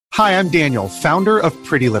Hi, I'm Daniel, founder of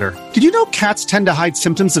Pretty Litter. Did you know cats tend to hide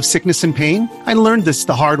symptoms of sickness and pain? I learned this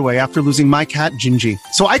the hard way after losing my cat, Gingy.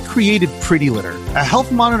 So I created Pretty Litter, a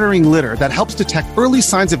health monitoring litter that helps detect early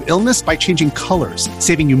signs of illness by changing colors,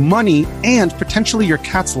 saving you money and potentially your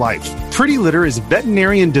cat's life. Pretty Litter is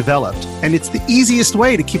veterinarian developed, and it's the easiest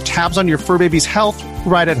way to keep tabs on your fur baby's health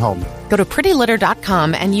right at home. Go to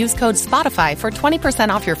prettylitter.com and use code SPOTIFY for 20%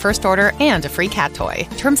 off your first order and a free cat toy.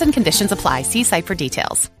 Terms and conditions apply. See site for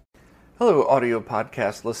details. Hello, audio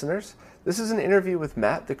podcast listeners. This is an interview with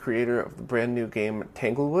Matt, the creator of the brand new game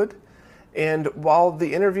Tanglewood. And while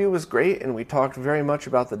the interview was great and we talked very much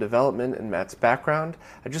about the development and Matt's background,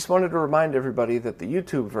 I just wanted to remind everybody that the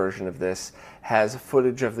YouTube version of this has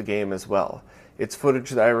footage of the game as well. It's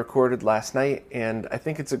footage that I recorded last night, and I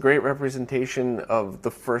think it's a great representation of the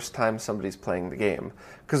first time somebody's playing the game.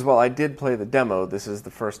 Because while I did play the demo, this is the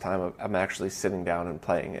first time I'm actually sitting down and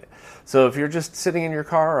playing it. So if you're just sitting in your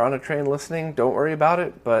car or on a train listening, don't worry about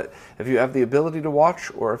it. But if you have the ability to watch,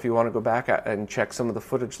 or if you want to go back and check some of the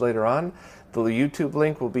footage later on, the YouTube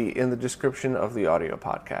link will be in the description of the audio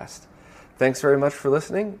podcast. Thanks very much for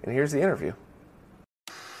listening, and here's the interview.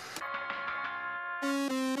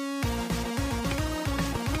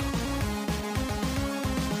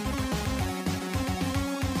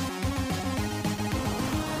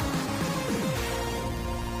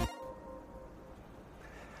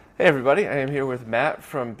 Hey everybody, I am here with Matt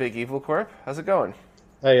from Big Evil Corp. How's it going?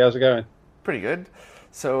 Hey, how's it going? Pretty good.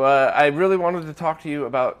 So I really wanted to talk to you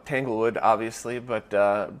about Tanglewood, obviously, but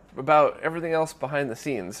about everything else behind the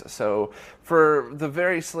scenes. So for the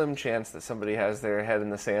very slim chance that somebody has their head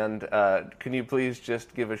in the sand, can you please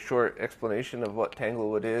just give a short explanation of what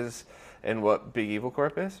Tanglewood is and what Big Evil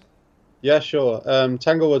Corp is? Yeah, sure.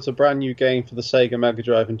 Tanglewood's a brand new game for the Sega Mega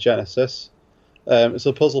Drive and Genesis. It's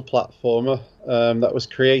a puzzle platformer that was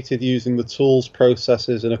created using the tools,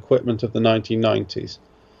 processes, and equipment of the 1990s.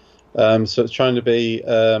 So it's trying to be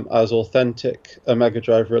as authentic a Mega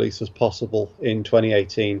Drive release as possible in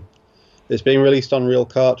 2018. It's being released on real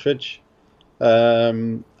cartridge,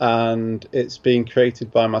 and it's being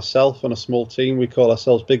created by myself and a small team. We call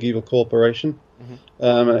ourselves Big Evil Corporation,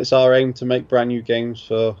 and it's our aim to make brand new games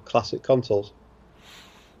for classic consoles.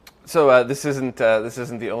 So this isn't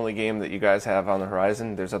the only game that you guys have on the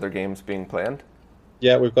horizon. There's other games being planned?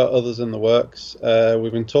 Yeah, we've got others in the works.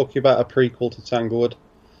 We've been talking about a prequel to Tanglewood.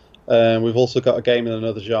 We've also got a game in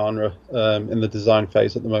another genre in the design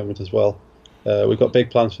phase at the moment as well. We've got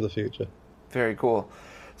big plans for the future. Very cool.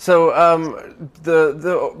 So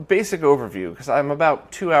the basic overview, because I'm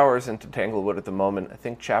about 2 hours into Tanglewood at the moment, I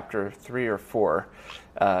think chapter 3 or 4,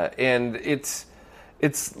 and it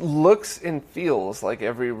looks and feels like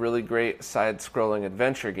every really great side-scrolling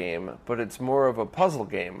adventure game, but it's more of a puzzle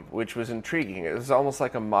game, which was intriguing. It was almost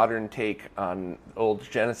like a modern take on old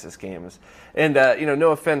Genesis games. And, no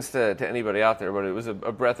offense to anybody out there, but it was a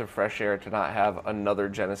breath of fresh air to not have another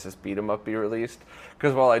Genesis beat-em-up be released.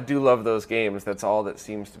 Because while I do love those games, that's all that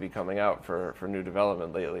seems to be coming out for new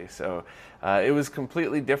development lately. So it was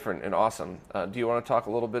completely different and awesome. Do you want to talk a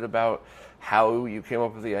little bit about how you came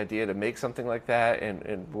up with the idea to make something like that,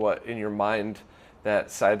 and what in your mind that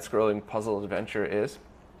side-scrolling puzzle adventure is?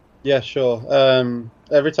 Yeah, sure.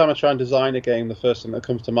 Every time I try and design a game, the first thing that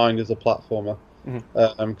comes to mind is a platformer.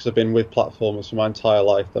 Because I've been with platformers for my entire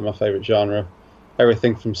life. They're my favourite genre.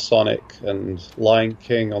 Everything from Sonic and Lion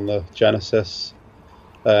King on the Genesis,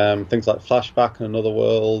 things like Flashback and Another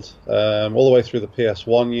World, all the way through the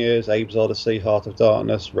PS1 years, Abe's Odyssey, Heart of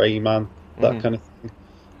Darkness, Rayman, that kind of thing.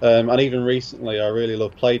 And even recently, I really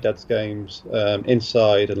love Playdead's games,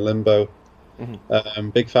 Inside and Limbo.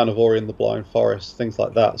 Big fan of Ori and the Blind Forest, things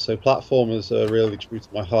like that. So platformers are really true to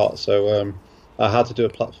my heart. So I had to do a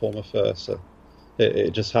platformer first. So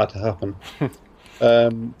it just had to happen.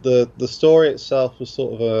 The story itself was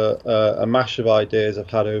sort of a mash of ideas I've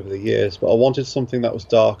had over the years, but I wanted something that was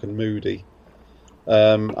dark and moody.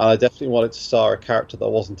 And I definitely wanted to star a character that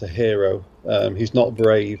wasn't a hero. He's not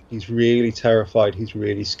brave. He's really terrified. He's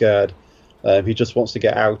really scared. He just wants to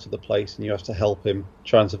get out of the place, and you have to help him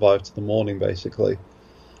try and survive to the morning, basically.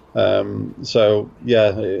 So,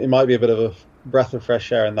 yeah, it might be a bit of a breath of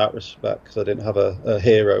fresh air in that respect, because I didn't have a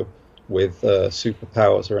hero with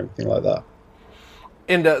superpowers or anything like that.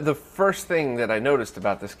 And the first thing that I noticed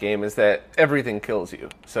about this game is that everything kills you.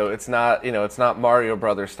 So it's not Mario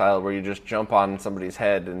Brothers style where you just jump on somebody's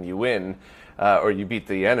head and you win, or you beat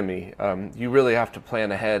the enemy. You really have to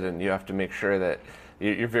plan ahead, and you have to make sure that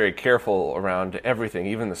you're very careful around everything,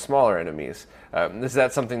 even the smaller enemies. Is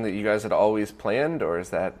that something that you guys had always planned, or is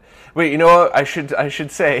that? Wait, you know what? I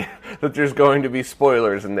should say that there's going to be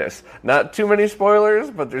spoilers in this. Not too many spoilers,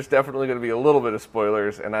 but there's definitely going to be a little bit of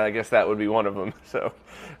spoilers, and I guess that would be one of them. So,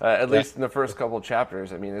 at least in the first couple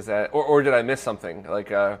chapters. I mean, is that, or did I miss something?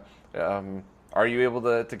 Like, are you able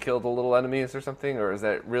to kill the little enemies or something, or is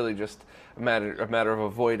that really just a matter of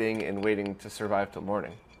avoiding and waiting to survive till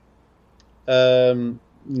morning?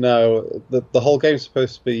 No, the whole game's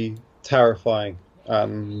supposed to be terrifying,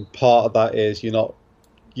 and part of that is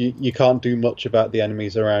you can't do much about the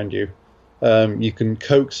enemies around you. You can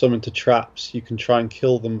coax some into traps, you can try and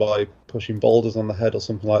kill them by pushing boulders on the head or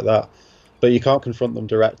something like that, but you can't confront them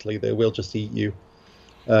directly. They will just eat you,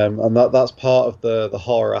 and that's part of the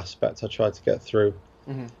horror aspect I tried to get through.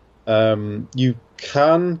 Mm-hmm. You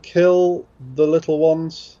can kill the little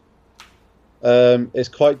ones. It's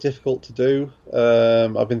quite difficult to do.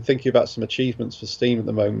 I've been thinking about some achievements for Steam at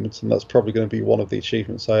the moment, and that's probably going to be one of the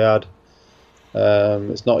achievements I add.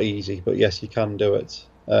 It's not easy, but yes, you can do it.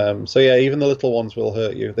 So yeah, even the little ones will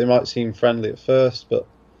hurt you. They might seem friendly at first, but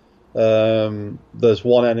there's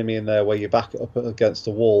one enemy in there where you back it up against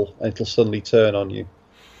a wall, and it'll suddenly turn on you,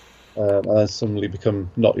 and then suddenly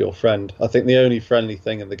become not your friend. I think the only friendly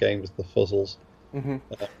thing in the game is the fuzzles. Mm-hmm.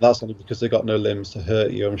 That's only because they've got no limbs to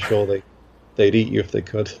hurt you. I'm sure they'd eat you if they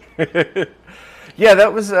could. Yeah,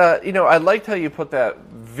 that was, I liked how you put that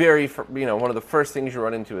one of the first things you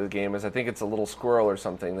run into in the game is I think it's a little squirrel or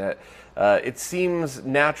something that it seems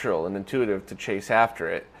natural and intuitive to chase after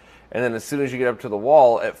it. And then as soon as you get up to the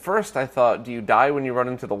wall, at first I thought, do you die when you run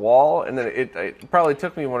into the wall? And then it probably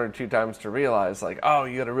took me one or two times to realize, like, oh,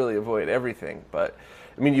 you got to really avoid everything. But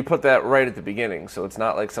I mean, you put that right at the beginning, so it's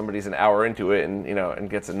not like somebody's an hour into it and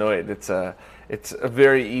gets annoyed. It's a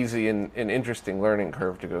very easy and interesting learning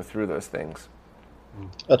curve to go through those things.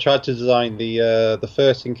 I tried to design the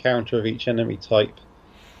first encounter of each enemy type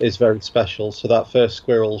is very special. So that first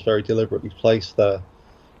squirrel is very deliberately placed there.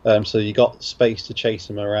 So you got space to chase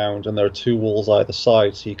him around, and there are two walls either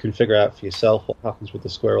side, so you can figure out for yourself what happens with the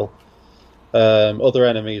squirrel. Other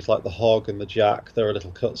enemies like the hog and the jack, there are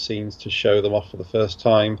little cutscenes to show them off for the first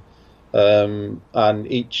time.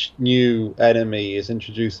 And each new enemy is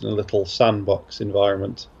introduced in a little sandbox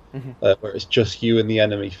environment, mm-hmm. Where it's just you and the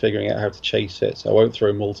enemy figuring out how to chase it. So I won't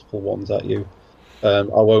throw multiple ones at you. I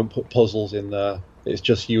won't put puzzles in there. It's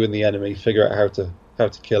just you and the enemy figure out how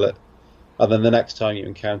to kill it. And then the next time you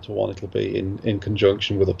encounter one, it'll be in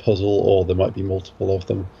conjunction with a puzzle, or there might be multiple of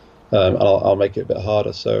them. And I'll make it a bit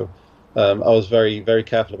harder. So I was very, very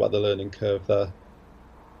careful about the learning curve there.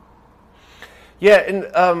 Yeah,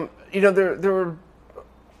 and there were.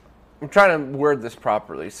 I'm trying to word this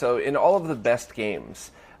properly. So in all of the best games,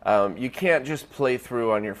 you can't just play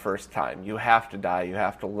through on your first time. You have to die. You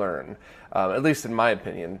have to learn, at least in my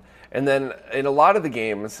opinion. And then in a lot of the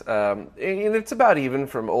games, and it's about even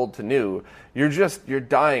from old to new, you're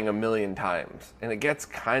dying a million times. And it gets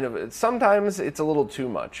sometimes it's a little too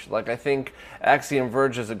much. Like I think Axiom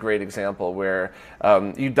Verge is a great example where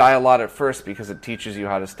you die a lot at first because it teaches you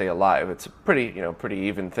how to stay alive. It's a pretty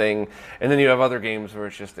even thing. And then you have other games where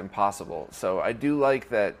it's just impossible. So I do like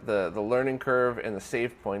that the learning curve and the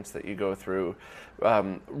save points that you go through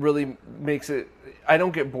really makes it. I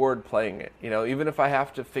don't get bored playing it. Even if I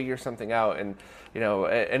have to figure something out, and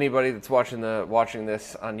anybody that's watching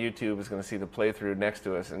this on YouTube is going to see the playthrough next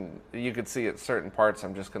to us, and you could see at certain parts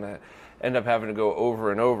I'm just going to end up having to go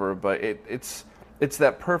over and over. But it's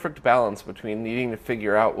that perfect balance between needing to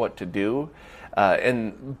figure out what to do,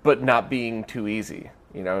 but not being too easy.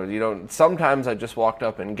 Sometimes I just walked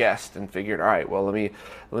up and guessed and figured, all right, well, let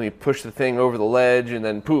me push the thing over the ledge, and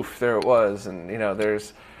then poof, there it was. And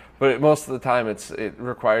but most of the time it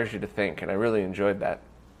requires you to think, and I really enjoyed that.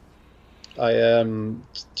 I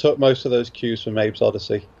took most of those cues from Abe's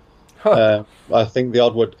Odyssey. Huh. I think the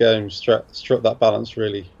Oddworld game struck that balance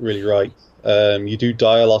really, really right. You do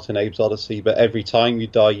die a lot in Abe's Odyssey, but every time you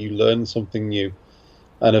die, you learn something new.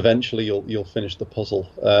 And eventually you'll finish the puzzle.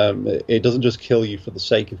 It doesn't just kill you for the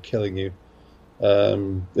sake of killing you.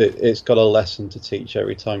 It's got a lesson to teach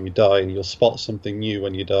every time you die, and you'll spot something new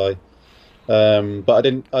when you die. But I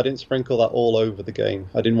didn't sprinkle that all over the game.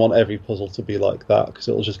 I didn't want every puzzle to be like that, because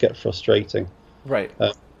it'll just get frustrating. Right.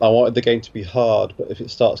 I wanted the game to be hard, but if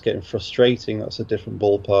it starts getting frustrating, that's a different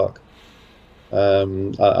ballpark.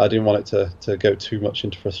 I didn't want it to go too much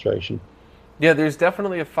into frustration. Yeah, there's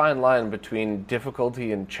definitely a fine line between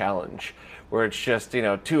difficulty and challenge, where it's just,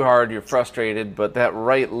 too hard, you're frustrated, but that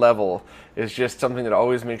right level is just something that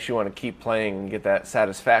always makes you want to keep playing and get that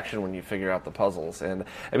satisfaction when you figure out the puzzles. And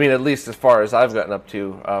I mean, at least as far as I've gotten up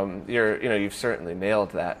to, you've certainly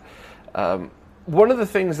nailed that. One of the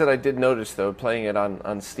things that I did notice, though, playing it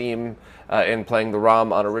on Steam and playing the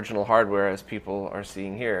ROM on original hardware, as people are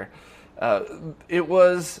seeing here,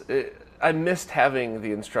 I missed having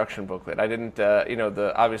the instruction booklet. I didn't,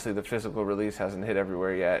 obviously the physical release hasn't hit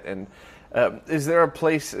everywhere yet. And is there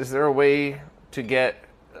a way to get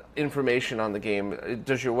information on the game?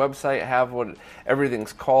 Does your website have what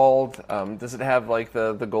everything's called? Does it have like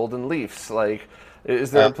the golden leafs? Like,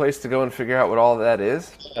 is there a place to go and figure out what all that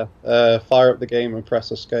is? Yeah. Fire up the game and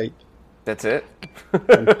press escape. That's it?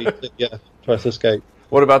 Yeah, press escape.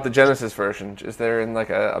 What about the Genesis version? Is there in like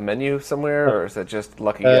a menu somewhere, or is that just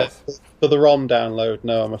lucky guess? For the ROM download,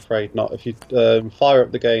 no, I'm afraid not. If you fire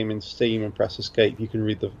up the game in Steam and press escape, you can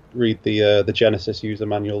read the Genesis user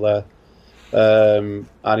manual there.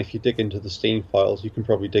 And if you dig into the Steam files, you can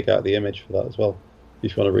probably dig out the image for that as well,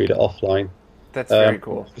 if you want to read it offline. That's very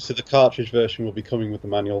cool. So the cartridge version will be coming with the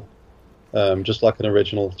manual, just like an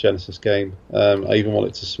original Genesis game. I even want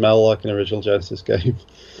it to smell like an original Genesis game.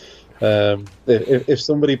 If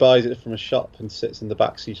somebody buys it from a shop and sits in the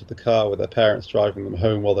back seat of the car with their parents driving them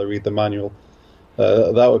home while they read the manual,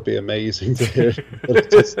 that would be amazing to hear.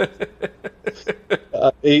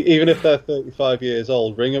 Even if they're 35 years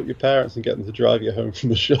old, ring up your parents and get them to drive you home from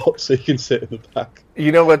the shop so you can sit in the back.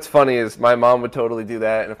 You know what's funny is my mom would totally do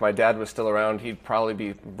that, and if my dad was still around, he'd probably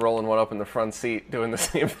be rolling one up in the front seat doing the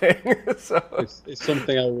same thing. So it's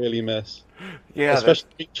something I really miss. Yeah,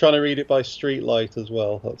 especially trying to read it by street light as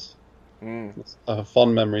well. I have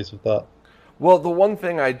fond memories of that. Well, the one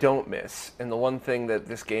thing I don't miss, and the one thing that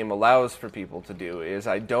this game allows for people to do, is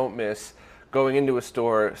I don't miss going into a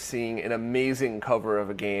store, seeing an amazing cover of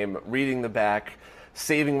a game, reading the back,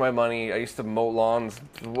 saving my money. I used to mow lawns,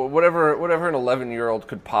 whatever an 11-year-old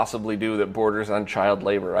could possibly do that borders on child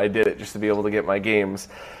labor. I did it just to be able to get my games.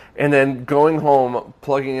 And then going home,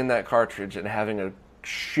 plugging in that cartridge, and having a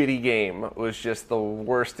shitty game was just the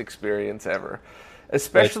worst experience ever.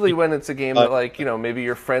 Especially when it's a game that, maybe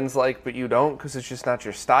your friends like, but you don't because it's just not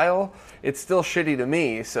your style. It's still shitty to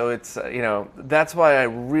me. So it's, that's why I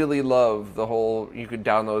really love the whole, you could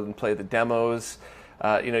download and play the demos.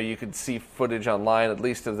 You could see footage online, at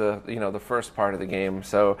least of the first part of the game.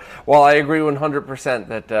 So while I agree 100%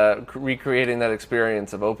 that recreating that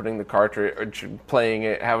experience of opening the cartridge, playing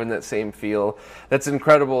it, having that same feel, that's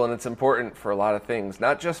incredible, and it's important for a lot of things,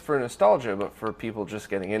 not just for nostalgia, but for people just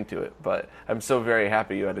getting into it. But I'm so very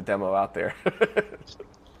happy you had a demo out there.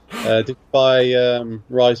 Did you buy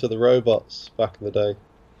Rise of the Robots back in the day?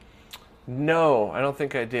 No, I don't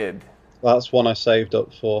think I did. That's one I saved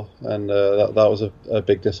up for, and that was a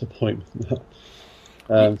big disappointment.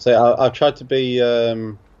 So I've tried to be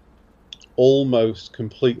almost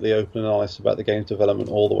completely open and honest about the game's development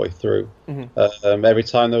all the way through. Mm-hmm. Every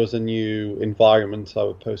time there was a new environment, I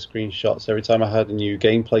would post screenshots. Every time I had a new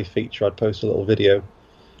gameplay feature, I'd post a little video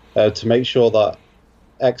to make sure that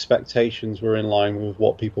expectations were in line with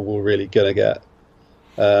what people were really going to get.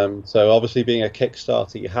 So obviously being a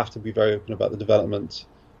Kickstarter, you have to be very open about the development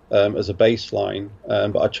as a baseline,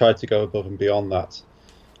 but I tried to go above and beyond that.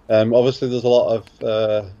 Obviously there's a lot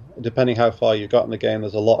of, depending how far you got in the game,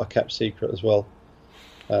 there's a lot of kept secret as well.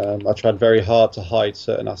 I tried very hard to hide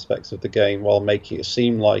certain aspects of the game while making it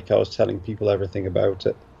seem like I was telling people everything about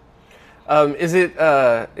it. Is it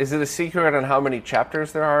a secret on how many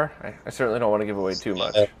chapters there are? I certainly don't want to give away too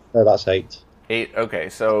much. No, that's 8. 8, okay,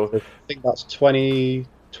 so I think that's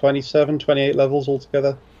 27, 28 levels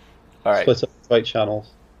altogether. All right. Split up into 8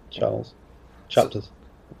 chapters.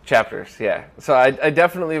 Chapters, yeah. So I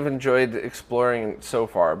definitely have enjoyed exploring so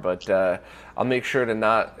far, but I'll make sure to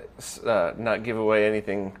not give away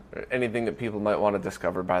anything that people might want to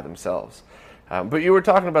discover by themselves. But you were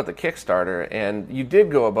talking about the Kickstarter, and you did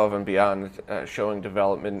go above and beyond showing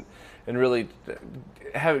development and really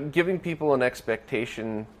giving people an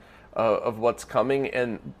expectation of what's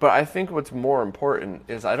coming. But I think what's more important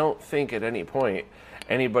is I don't think at any point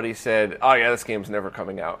anybody said, "Oh yeah, this game's never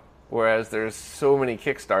coming out." Whereas there's so many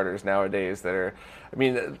Kickstarters nowadays that are, I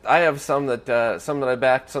mean, I have some that I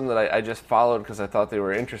backed, some that I just followed because I thought they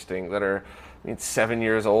were interesting, that are, 7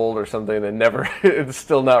 years old or something, and it's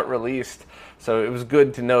still not released. So it was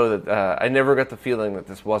good to know that I never got the feeling that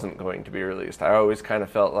this wasn't going to be released. I always kind of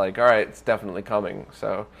felt like, all right, it's definitely coming.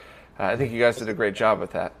 So I think you guys did a great job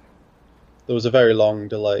with that. There was a very long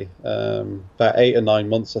delay, about 8 or 9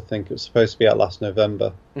 months, I think. It was supposed to be out last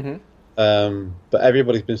November. Mm-hmm. But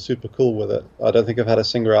everybody's been super cool with it. I don't think I've had a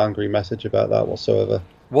single angry message about that whatsoever.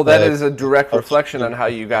 Well, that is a direct reflection on how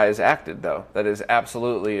you guys acted, though. That is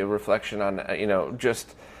absolutely a reflection on,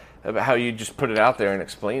 just about how you just put it out there and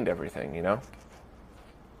explained everything,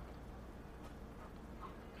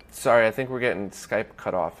 Sorry, I think we're getting Skype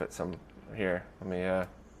cut off at some here. Let me.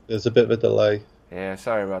 There's a bit of a delay. Yeah,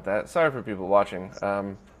 sorry about that. Sorry for people watching.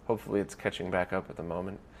 Hopefully, it's catching back up at the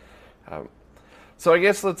moment. So I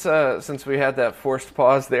guess let's, since we had that forced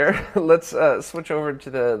pause there, let's switch over to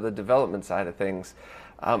the development side of things.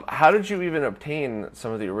 How did you even obtain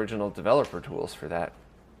some of the original developer tools for that?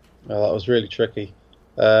 Well, that was really tricky.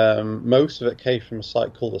 Most of it came from a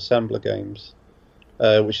site called Assembler Games,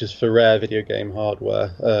 which is for rare video game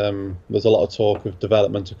hardware. There's a lot of talk of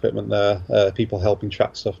development equipment there, people helping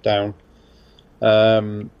track stuff down.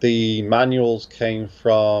 The manuals came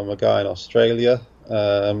from a guy in Australia.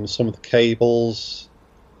 Some of the cables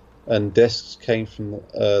and discs came from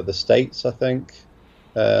the States, I think,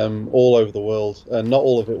 all over the world. And not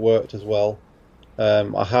all of it worked as well.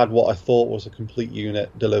 I had what I thought was a complete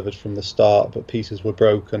unit delivered from the start, but pieces were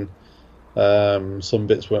broken. Some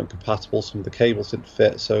bits weren't compatible, some of the cables didn't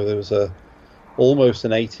fit, so there was almost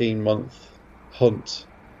an 18-month hunt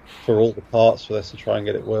for all the parts for this to try and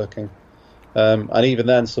get it working. And even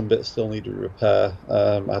then, some bits still needed repair.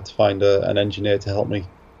 I had to find an engineer to help me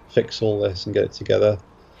fix all this and get it together.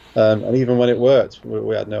 And even when it worked,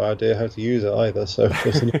 we had no idea how to use it either. So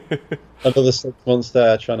there's another 6 months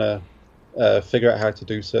there trying to figure out how to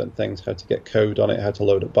do certain things, how to get code on it, how to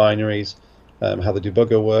load up binaries, how the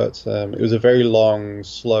debugger worked. It was a very long,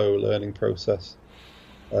 slow learning process.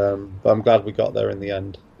 But I'm glad we got there in the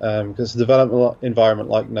end, because the development environment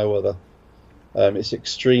like no other. It's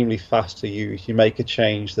extremely fast to use. You make a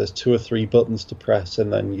change, there's 2 or 3 buttons to press,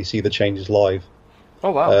 and then you see the changes live.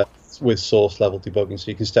 Oh, wow. With source level debugging, so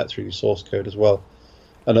you can step through your source code as well.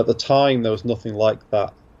 And at the time, there was nothing like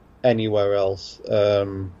that anywhere else.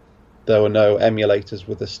 There were no emulators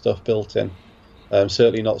with this stuff built in.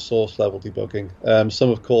 Certainly not source level debugging. Some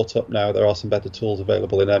have caught up now. There are some better tools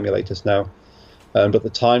available in emulators now. But at the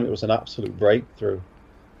time, it was an absolute breakthrough.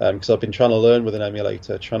 Because I've been trying to learn with an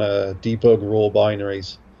emulator, trying to debug raw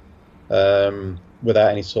binaries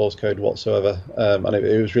without any source code whatsoever. And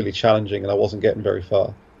it was really challenging, and I wasn't getting very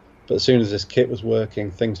far. But as soon as this kit was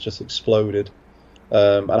working, things just exploded.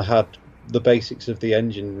 And I had the basics of the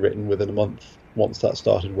engine written within a month once that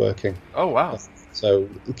started working. Oh, wow. So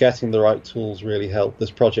getting the right tools really helped. This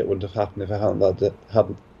project wouldn't have happened if I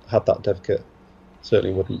hadn't had that dev kit.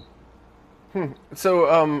 Certainly wouldn't.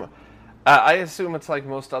 So, I assume it's like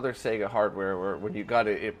most other Sega hardware, where when you got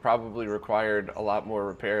it, it probably required a lot more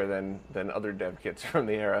repair than other dev kits from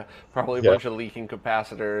the era. Probably a bunch of leaking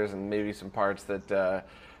capacitors and maybe some parts that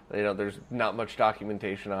there's not much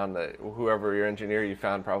documentation on, that whoever your engineer you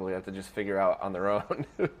found probably had to just figure out on their own.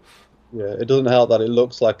 Yeah, it doesn't help that it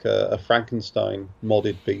looks like a Frankenstein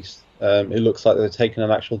modded beast. It looks like they've taken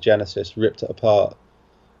an actual Genesis, ripped it apart,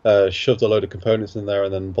 shoved a load of components in there,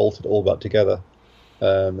 and then bolted it all back together.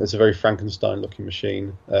 It's a very Frankenstein-looking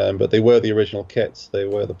machine, but they were the original kits. They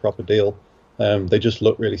were the proper deal. They just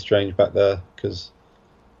look really strange back there because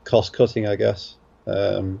cost-cutting, I guess.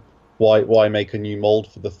 Why make a new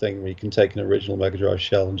mold for the thing where you can take an original Mega Drive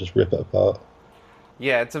shell and just rip it apart?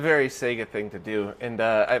 Yeah, it's a very Sega thing to do.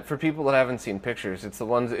 And for people that haven't seen pictures, it's the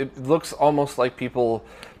ones. It looks almost like people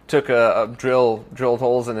took drilled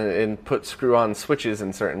holes in it and put screw-on switches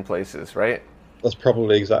in certain places, right? That's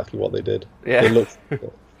probably exactly what they did. Yeah. They looked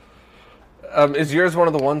is yours one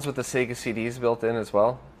of the ones with the Sega CDs built in as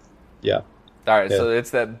well? Yeah. All right, Yeah. so it's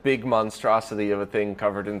that big monstrosity of a thing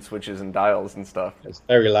covered in switches and dials and stuff. It's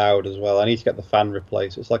very loud as well. I need to get the fan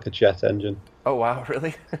replaced. It's like a jet engine. Oh, wow,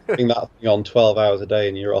 really? Putting that thing on 12 hours a day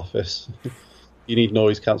in your office. You need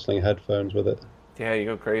noise-cancelling headphones with it. Yeah, you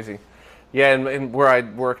go crazy. Yeah, and where I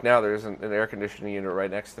work now, there's an air conditioning unit right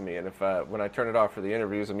next to me, and if when I turn it off for the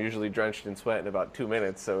interviews, I'm usually drenched in sweat in about 2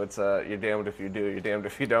 minutes. So it's you're damned if you do, you're damned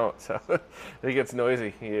if you don't. So it gets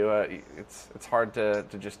noisy. It's hard to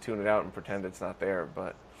just tune it out and pretend it's not there.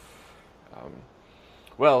 But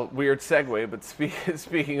well, weird segue. But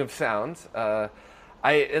speaking of sounds,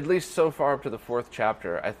 I at least so far up to the 4th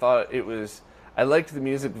chapter, I thought I liked the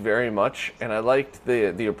music very much, and I liked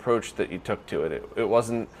the approach that you took to it. It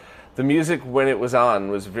wasn't. The music, when it was on,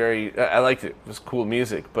 was I liked it. It was cool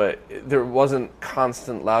music, but there wasn't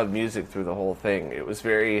constant loud music through the whole thing. It was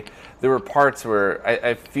there were parts where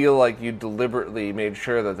I feel like you deliberately made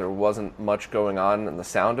sure that there wasn't much going on in the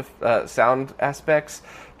sound aspects,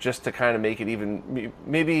 just to kind of make it even,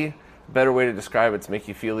 maybe a better way to describe it, to make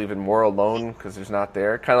you feel even more alone, because there's not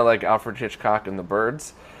there. Kind of like Alfred Hitchcock and the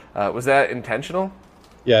Birds. Was that intentional?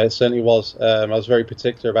 Yeah, it certainly was. I was very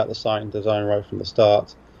particular about the sight and design right from the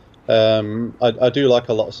start. I do like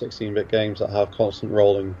a lot of 16-bit games that have constant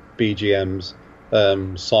rolling BGMs,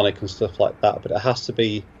 Sonic and stuff like that, but it has to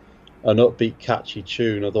be an upbeat, catchy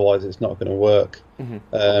tune, otherwise it's not going to work.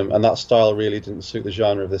 And that style really didn't suit the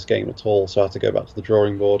genre of this game at all, so I had to go back to the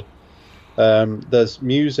drawing board. There's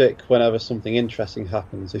music whenever something interesting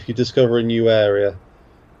happens. If you discover a new area,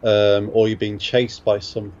 or you're being chased by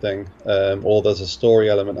something, or there's a story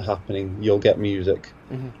element happening, you'll get music.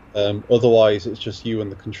 Otherwise, it's just you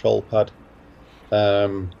and the control pad,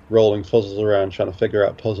 rolling puzzles around, trying to figure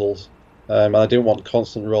out puzzles. And I didn't want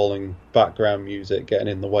constant rolling background music getting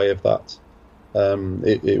in the way of that.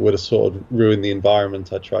 It would have sort of ruined the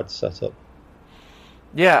environment I tried to set up.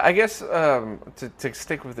 Yeah, I guess to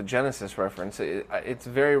stick with the Genesis reference, it's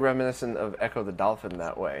very reminiscent of Echo the Dolphin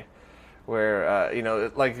that way, where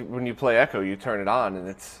like when you play Echo, you turn it on and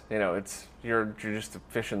it's you're just a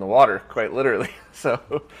fish in the water, quite literally. So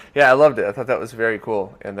yeah, I loved it. I thought that was very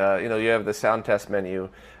cool. And you have the sound test menu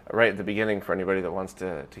right at the beginning for anybody that wants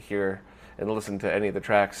to hear and listen to any of the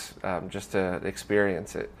tracks, just to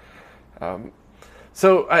experience it.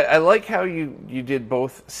 So I like how you did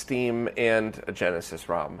both Steam and a Genesis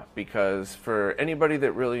ROM, because for anybody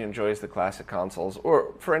that really enjoys the classic consoles,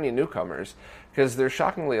 or for any newcomers, because there's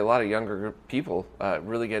shockingly a lot of younger people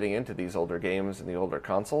really getting into these older games and the older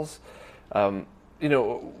consoles.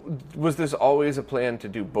 Was this always a plan to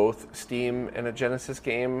do both Steam and a Genesis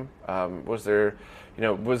game? Was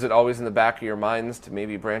it always in the back of your minds to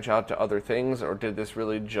maybe branch out to other things, or did this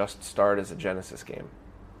really just start as a Genesis game?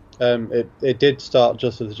 It did start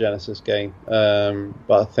just as a Genesis game,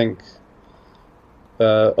 but I think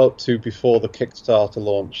up to before the Kickstarter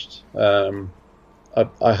launched,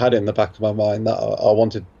 I had it in the back of my mind that I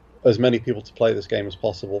wanted as many people to play this game as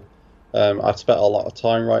possible. I've spent a lot of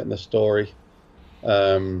time writing the story,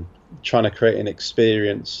 trying to create an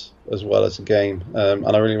experience as well as a game, and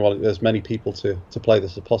I really wanted as many people to play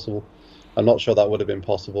this as possible. I'm not sure that would have been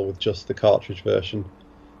possible with just the cartridge version,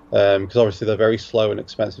 because obviously they're very slow and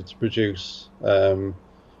expensive to produce.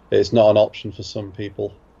 It's not an option for some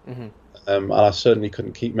people, and I certainly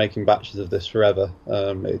couldn't keep making batches of this forever.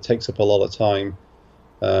 It takes up a lot of time,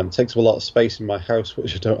 takes up a lot of space in my house,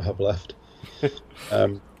 which I don't have left.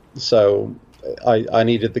 So I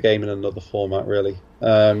needed the game in another format, really,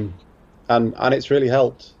 and it's really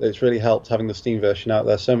helped. It's really helped having the Steam version out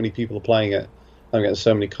there. So many people are playing it. I'm getting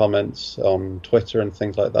so many comments on Twitter and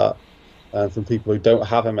things like that, from people who don't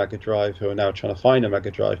have a Mega Drive, who are now trying to find a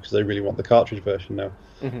Mega Drive because they really want the cartridge version now.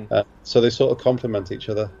 So they sort of complement each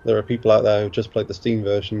other. There are people out there who just played the Steam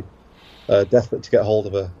version, desperate to get hold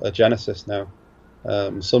of a Genesis now.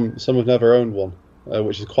 Some have never owned one,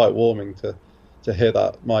 which is quite warming to hear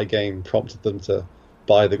that my game prompted them to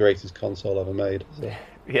buy the greatest console ever made. So.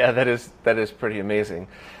 Yeah, that is pretty amazing.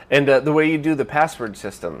 And the way you do the password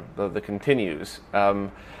system, the continues,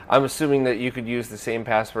 I'm assuming that you could use the same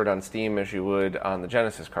password on Steam as you would on the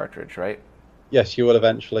Genesis cartridge, right? Yes, you will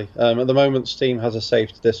eventually. At the moment, Steam has a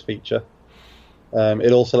save to disk feature.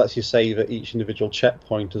 It also lets you save at each individual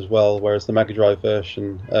checkpoint as well, whereas the Mega Drive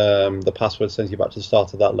version, the password sends you back to the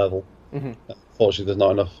start of that level. Unfortunately, there's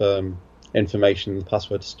not enough information in the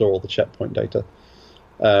password to store all the checkpoint data.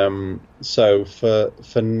 So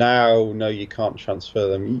for now, no, you can't transfer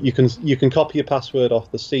them. You can copy your password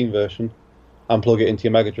off the Steam version and plug it into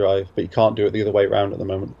your Mega Drive, but you can't do it the other way around at the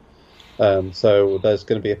moment. So there's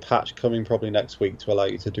going to be a patch coming probably next week to allow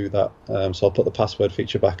you to do that. So I'll put the password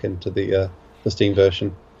feature back into the Steam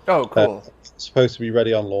version. Oh, cool. It's supposed to be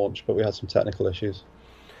ready on launch, but we had some technical issues.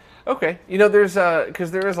 Okay, there's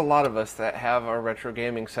because there is a lot of us that have our retro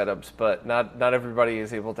gaming setups, but not everybody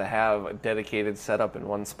is able to have a dedicated setup in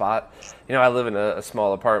one spot. I live in a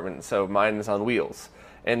small apartment, so mine is on wheels,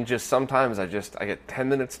 and just sometimes I get 10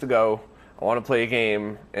 minutes to go. I want to play a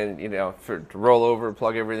game, and to roll over,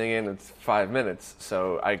 plug everything in, it's 5 minutes.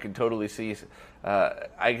 So I could totally see.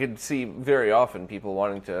 I could see very often people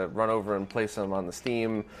wanting to run over and play some on the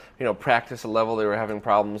Steam, practice a level they were having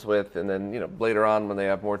problems with, and then, later on when they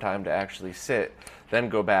have more time to actually sit, then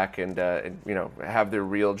go back and have their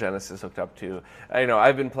real Genesis hooked up to.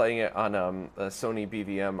 I've been playing it on a Sony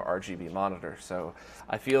BVM RGB monitor, so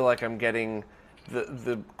I feel like I'm getting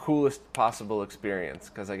the coolest possible experience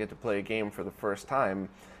because I get to play a game for the first time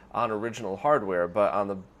on original hardware, but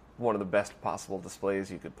on one of the best possible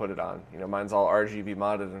displays you could put it on. Mine's all RGB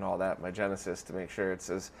modded and all that, my Genesis, to make sure it's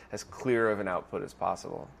as clear of an output as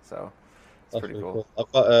possible. So it's pretty cool.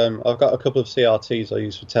 I've got a couple of CRTs I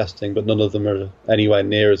use for testing, but none of them are anywhere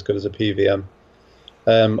near as good as a PVM.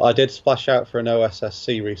 I did splash out for an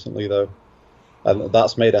OSSC recently though, And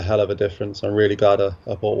that's made a hell of a difference. I'm really glad I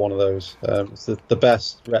bought one of those. It's the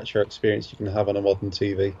best retro experience you can have on a modern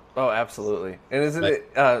TV. Oh, absolutely. And isn't it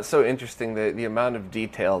so interesting the amount of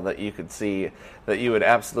detail that you could see that you would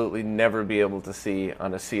absolutely never be able to see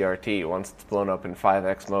on a CRT once it's blown up in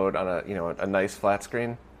 5x mode on a nice flat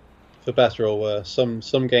screen? For better or worse,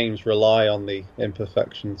 some games rely on the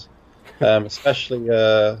imperfections, especially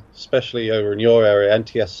over in your area,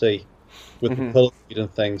 NTSC. With the color bleed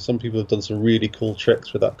and things, some people have done some really cool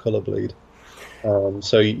tricks with that color bleed.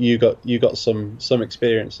 So you got some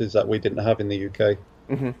experiences that we didn't have in the UK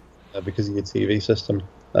because of your TV system.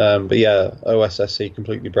 But yeah, OSSC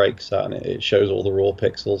completely breaks that, and it shows all the raw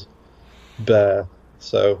pixels bare.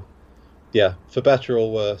 So yeah, for better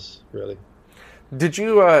or worse, really. Did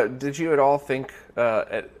you at all think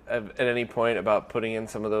at any point about putting in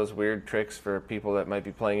some of those weird tricks for people that might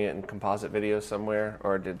be playing it in composite videos somewhere,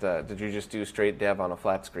 or did you just do straight dev on a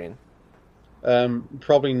flat screen?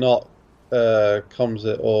 Probably not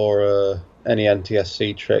composite or any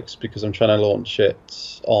NTSC tricks, because I'm trying to launch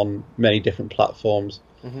it on many different platforms,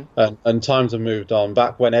 and times have moved on.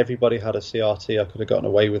 Back when everybody had a CRT, I could have gotten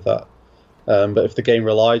away with that. But if the game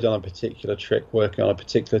relied on a particular trick working on a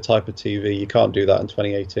particular type of TV, you can't do that in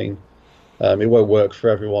 2018. It won't work for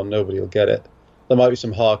everyone. Nobody will get it. There might be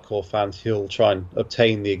some hardcore fans who'll try and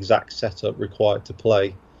obtain the exact setup required to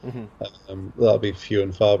play. That'll be few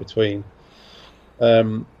and far between.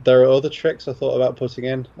 There are other tricks I thought about putting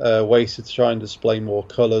in, ways to try and display more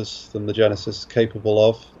colours than the Genesis is capable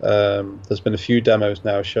of. There's been a few demos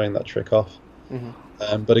now showing that trick off.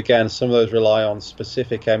 But again, some of those rely on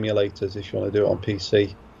specific emulators if you want to do it on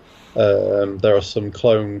PC. There are some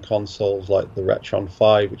clone consoles like the Retron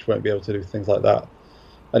 5 which won't be able to do things like that.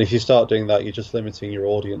 And if you start doing that, you're just limiting your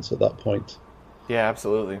audience at that point. Yeah,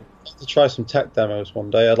 absolutely. I'd like to try some tech demos one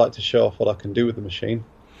day. I'd like to show off what I can do with the machine.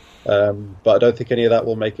 But I don't think any of that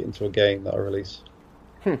will make it into a game that I release.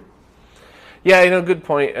 Yeah, good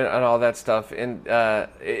point and all that stuff. And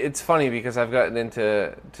it's funny because I've gotten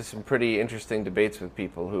into some pretty interesting debates with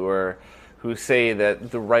people who say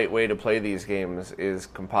that the right way to play these games is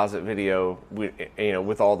composite video,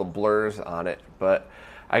 with all the blurs on it. But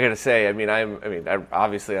I gotta say,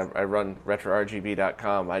 obviously I run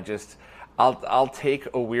RetroRGB.com. I'll take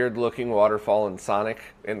a weird looking waterfall in Sonic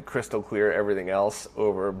and crystal clear everything else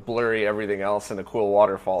over blurry everything else and a cool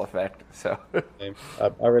waterfall effect. So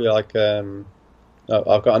I really like.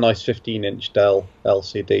 I've got a nice 15-inch Dell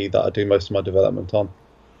LCD that I do most of my development on,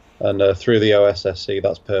 and through the OSSC,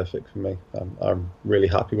 that's perfect for me. I'm really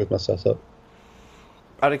happy with my setup.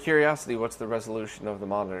 Out of curiosity, what's the resolution of the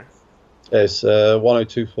monitor? It's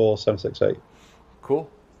 1024x768. Cool.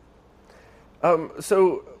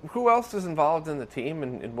 So who else is involved in the team,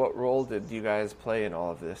 and what role did you guys play in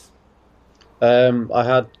all of this? I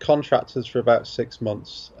had contractors for about 6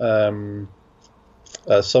 months, some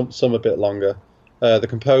a bit longer. The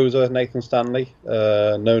composer, Nathan Stanley,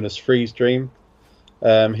 known as Freeze Dream,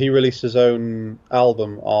 he released his own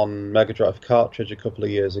album on Mega Drive cartridge a couple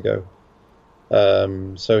of years ago.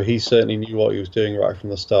 So he certainly knew what he was doing right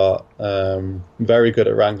from the start. Very good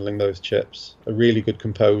at wrangling those chips. A really good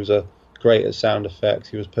composer. Great at sound effects.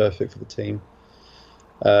 He was perfect for the team.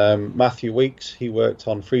 Matthew Weeks, he worked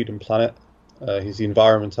on Freedom Planet. He's the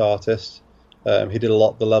environment artist. He did a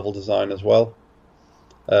lot of the level design as well.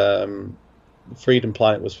 Freedom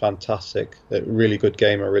Planet was fantastic. A really good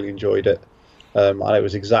game. I really enjoyed it. And it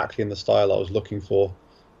was exactly in the style I was looking for.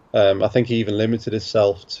 I think he even limited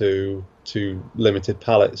himself to limited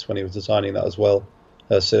palettes when he was designing that as well.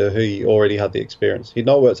 So he already had the experience. He'd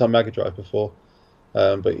not worked on Mega Drive before.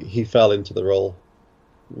 But he fell into the role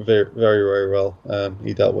very, very, very well.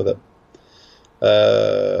 He dealt with it.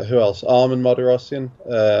 Who else? Armin Modorosian,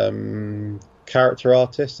 character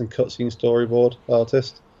artist and cutscene storyboard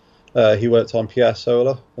artist. He worked on Pierre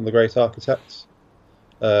Sola and The Great Architects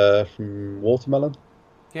from Watermelon.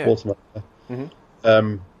 Yeah.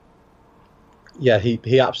 Watermelon. Yeah,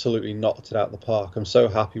 he absolutely knocked it out of the park. I'm so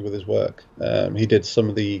happy with his work. He did some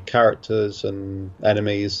of the characters and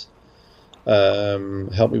enemies.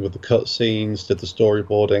 Helped me with the cutscenes, did the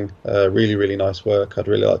storyboarding. Really, really nice work. I'd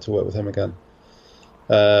really like to work with him again.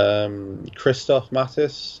 Christoph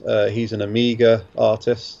Mattis, he's an Amiga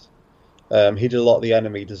artist. He did a lot of the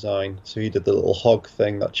enemy design. So he did the little hog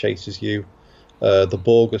thing that chases you, the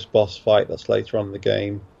Borgus boss fight that's later on in the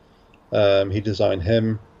game. He designed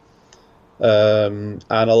him. And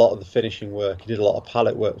a lot of the finishing work. He did a lot of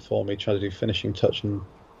palette work for me, trying to do finishing touch, and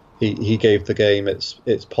he gave the game its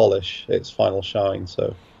polish, its final shine.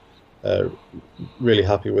 So really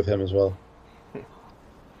happy with him as well.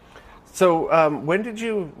 So when did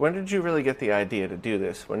you really get the idea to do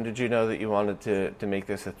this? When did you know that you wanted to make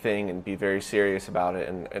this a thing and be very serious about it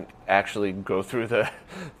and actually go through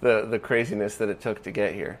the craziness that it took to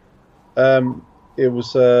get here? It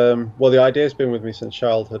was well, the idea's been with me since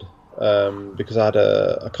childhood, because I had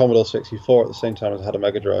a Commodore 64 at the same time as I had a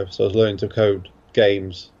Mega Drive, so I was learning to code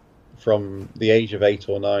games from the age of 8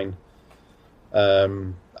 or 9,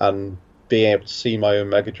 and being able to see my own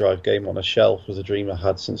Mega Drive game on a shelf was a dream I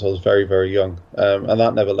had since I was very, very young, and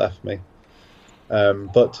that never left me.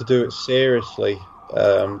 But to do it seriously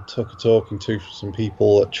took a talking to some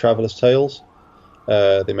people at Traveller's Tales.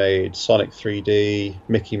 They made Sonic 3D,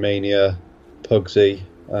 Mickey Mania, Pugsy,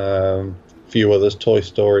 a few others, Toy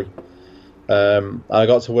Story. I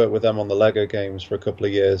got to work with them on the Lego games for a couple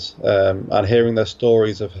of years, and hearing their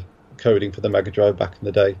stories of coding for the Mega Drive back in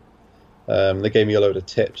the day, they gave me a load of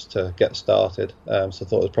tips to get started. So I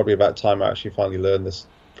thought it was probably about time I actually finally learned this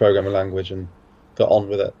programming language and got on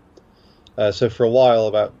with it. So for a while,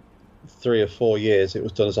 about 3 or 4 years, it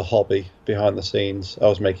was done as a hobby behind the scenes. I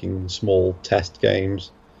was making small test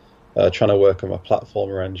games, trying to work on my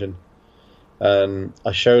platformer engine. And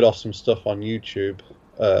I showed off some stuff on YouTube,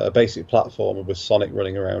 a basic platformer with Sonic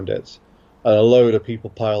running around it. And a load of people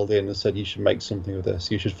piled in and said, you should make something of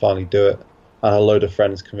this, you should finally do it. And a load of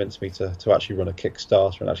friends convinced me to actually run a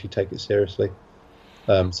Kickstarter and actually take it seriously.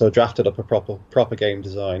 So I drafted up a proper game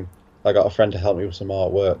design. I got a friend to help me with some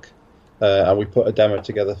artwork. And we put a demo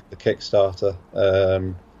together for the Kickstarter,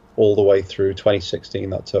 all the way through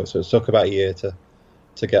 2016 that took. So it took about a year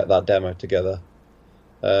to get that demo together.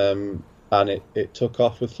 And it took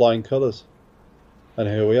off with flying colours. And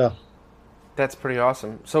here we are. That's pretty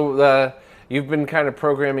awesome. So you've been kind of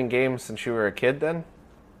programming games since you were a kid then?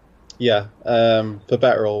 Yeah, for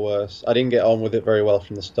better or worse. I didn't get on with it very well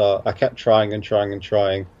from the start. I kept trying and trying and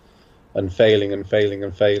trying and failing and failing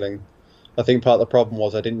and failing. I think part of the problem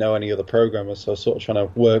was I didn't know any other programmers, so I was sort of trying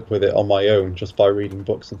to work with it on my own just by reading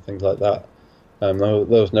books and things like that. There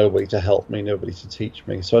was nobody to help me, nobody to teach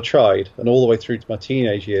me. So I tried, and all the way through to my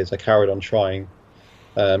teenage years, I carried on trying,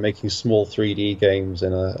 making small 3D games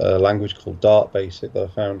in a language called Dart Basic that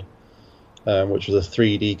I found, which was a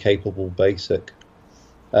 3D capable BASIC.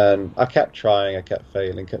 And I kept trying, I kept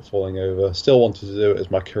failing, kept falling over. Still wanted to do it as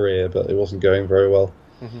my career, but it wasn't going very well.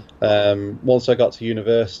 Mm-hmm. Once I got to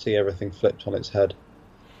university, everything flipped on its head.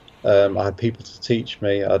 I had people to teach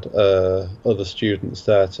me, I had other students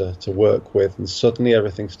there to work with, and suddenly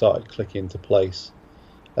everything started clicking into place.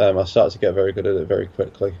 I started to get very good at it very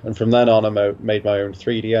quickly. And from then on, I made my own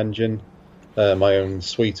 3D engine, my own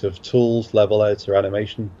suite of tools, level editor,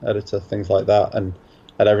 animation editor, things like that, and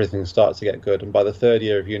everything started to get good. And by the third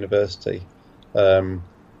year of university, I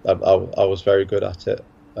was very good at it,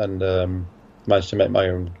 and managed to make my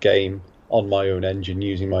own game on my own engine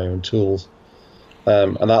using my own tools.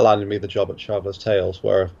 And that landed me the job at Traveller's Tales,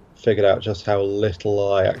 where I figured out just how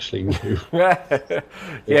little I actually knew.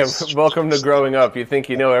 Yeah, welcome to growing up. You think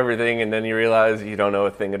you know everything, and then you realize you don't know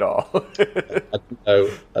a thing at all. I didn't know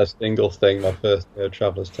a single thing my first day at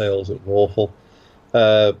Traveller's Tales. It was awful.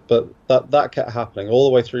 But that kept happening all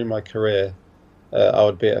the way through my career. I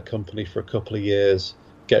would be at a company for a couple of years,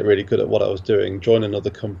 get really good at what I was doing, join another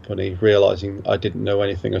company, realizing I didn't know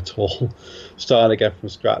anything at all, starting again from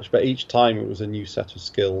scratch. But each time it was a new set of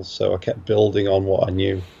skills, so I kept building on what I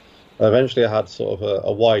knew. Eventually I had sort of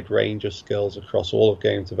a wide range of skills across all of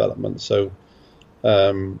game development, so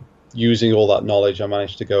using all that knowledge, I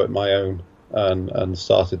managed to go at my own and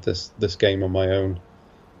started this game on my own.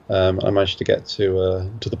 I managed to get to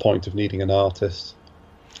the point of needing an artist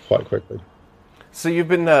quite quickly. So you've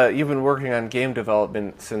been working on game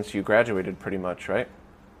development since you graduated, pretty much, right?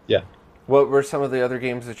 Yeah. What were some of the other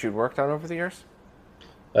games that you'd worked on over the years?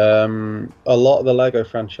 A lot of the Lego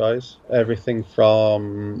franchise, everything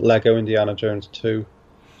from Lego Indiana Jones 2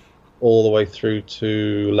 all the way through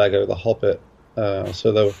to Lego The Hobbit.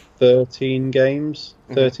 So there were 13 games,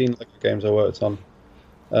 13 Lego games I worked on.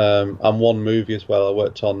 And one movie as well. I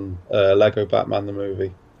worked on Lego Batman the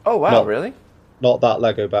movie. Oh, wow, really? Not that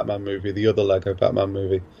Lego Batman movie, the other Lego Batman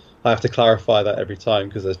movie. I have to clarify that every time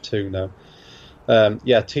because there's two now.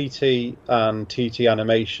 TT and TT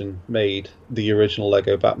Animation made the original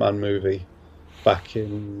Lego Batman movie back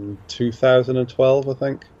in 2012, I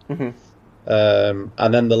think. Mm-hmm.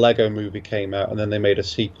 And then the Lego movie came out, and then they made a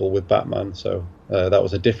sequel with Batman, so that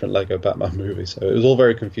was a different Lego Batman movie, so it was all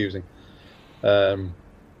very confusing.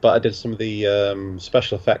 But I did some of the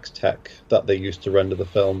special effects tech that they used to render the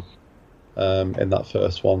film in that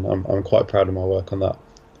first one. I'm quite proud of my work on that.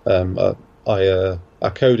 I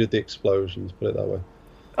coded the explosions, put it that way.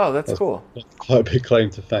 Oh, that's cool. Quite a big claim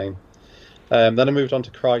to fame. Then I moved on to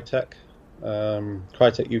Crytek,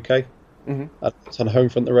 Crytek UK. Mm-hmm. It's on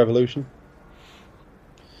Homefront: The Revolution.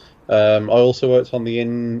 I also worked on the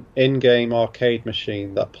in-game arcade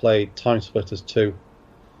machine that played Time Splitters 2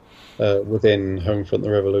 within Homefront: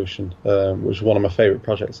 The Revolution, which is one of my favourite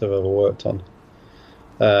projects I've ever worked on.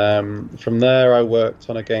 From there, I worked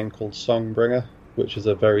on a game called Songbringer, which is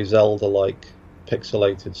a very Zelda-like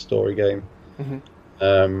pixelated story game. Mm-hmm.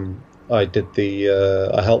 I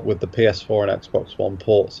helped with the PS4 and Xbox One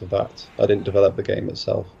ports of that. I didn't develop the game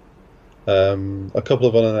itself. A couple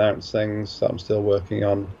of unannounced things that I'm still working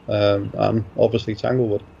on, and obviously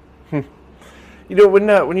Tanglewood. You know,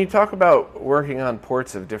 when you talk about working on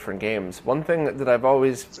ports of different games, one thing that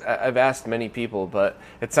I've asked many people, but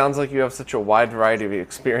it sounds like you have such a wide variety of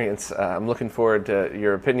experience. I'm looking forward to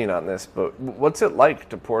your opinion on this. But what's it like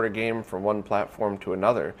to port a game from one platform to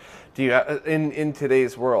another? Do you in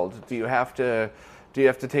today's world, do you have to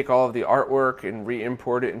take all of the artwork and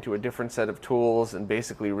re-import it into a different set of tools and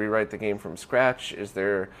basically rewrite the game from scratch? Is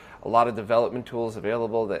there a lot of development tools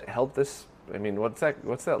available that help this? I mean, what's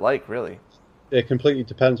that like, really? It completely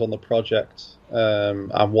depends on the project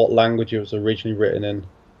and what language it was originally written in,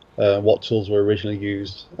 what tools were originally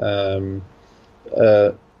used. If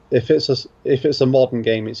it's a modern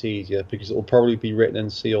game, it's easier because it will probably be written in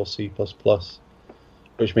C or C++,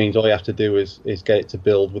 which means all you have to do is get it to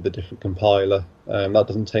build with a different compiler. That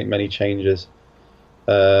doesn't take many changes.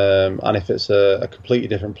 And if it's a completely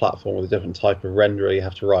different platform with a different type of renderer, you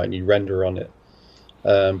have to write a new renderer on it.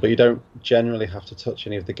 But you don't generally have to touch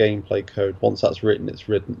any of the gameplay code. Once that's written, it's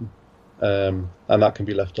written. And that can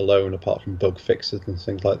be left alone apart from bug fixes and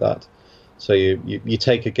things like that. So you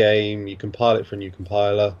take a game, you compile it for a new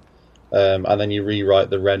compiler, and then you rewrite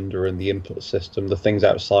the render and the input system, the things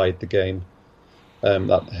outside the game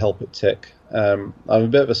that help it tick. I'm a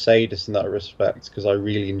bit of a sadist in that respect because I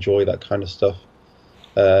really enjoy that kind of stuff.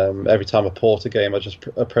 Every time I port a game, I just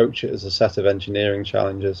approach it as a set of engineering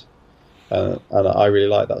challenges. And I really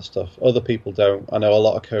like that stuff. Other people don't. I know a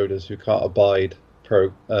lot of coders who can't abide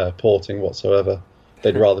porting whatsoever.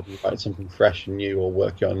 They'd rather be writing something fresh and new or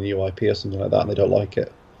working on a new IP or something like that, and they don't like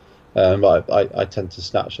it. But I tend to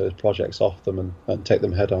snatch those projects off them and take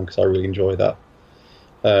them head on because I really enjoy that.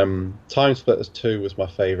 Time Splitters 2 was my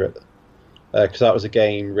favourite because that was a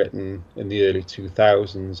game written in the early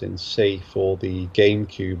 2000s in C for the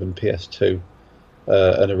GameCube and PS2,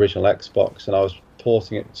 an original Xbox, and I was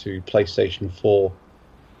porting it to PlayStation 4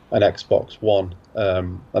 and Xbox One,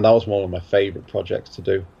 and that was one of my favourite projects to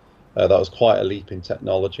do. That was quite a leap in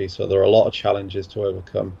technology, so there are a lot of challenges to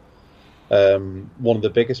overcome. One of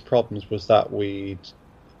the biggest problems was that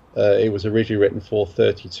it was originally written for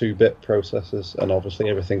 32-bit processors, and obviously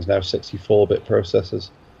everything's now 64-bit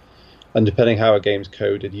processors. And depending how a game's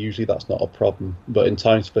coded, usually that's not a problem. But in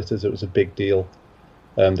Time Splitters, it was a big deal.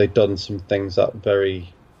 They'd done some things that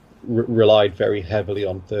relied very heavily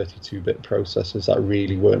on 32-bit processors that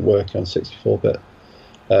really weren't working on 64-bit.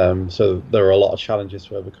 So there are a lot of challenges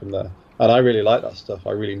to overcome there. And I really like that stuff.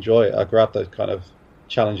 I really enjoy it. I grab those kind of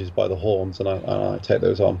challenges by the horns and I take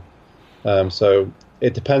those on. So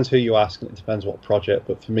it depends who you ask and it depends what project.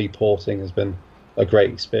 But for me, porting has been a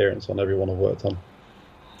great experience on every one I've worked on.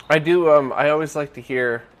 I do. I always like to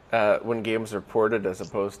hear when games are ported as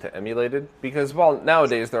opposed to emulated, because while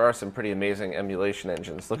nowadays there are some pretty amazing emulation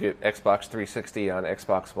engines. Look at Xbox 360 on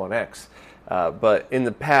Xbox One X. But in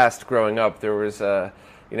the past, growing up, there was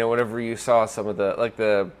whenever you saw some of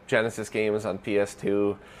the Genesis games on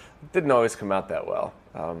PS2, didn't always come out that well.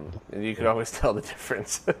 You could always tell the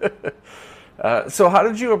difference. So how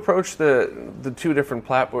did you approach the two different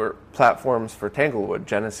platforms for Tanglewood,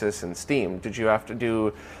 Genesis and Steam? Did you have to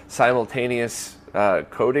do simultaneous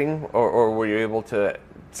coding, or were you able to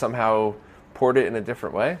somehow port it in a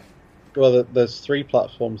different way? Well, there's 3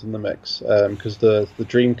 platforms in the mix because the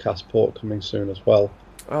Dreamcast port coming soon as well.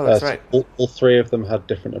 Oh, that's right. All 3 of them had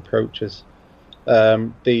different approaches.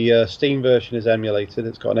 The Steam version is emulated.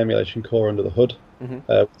 It's got an emulation core under the hood.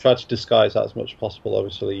 Mm-hmm. Try to disguise that as much as possible.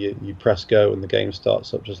 Obviously, you press go and the game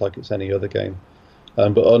starts up just like it's any other game.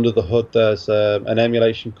 But under the hood, there's an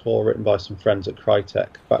emulation core written by some friends at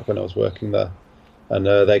Crytek back when I was working there. And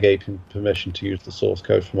they gave him permission to use the source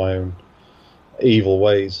code for my own evil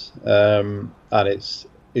ways. And it's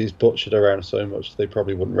butchered around so much they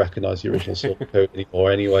probably wouldn't recognize the original source code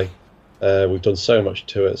anymore anyway. We've done so much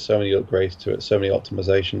to it, so many upgrades to it, so many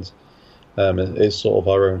optimizations. It's sort of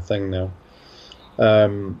our own thing now.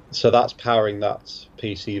 So that's powering that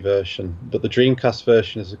PC version. But the Dreamcast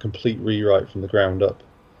version is a complete rewrite from the ground up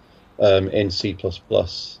in C++.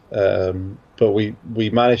 But we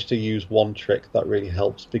managed to use one trick that really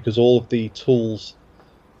helps, because all of the tools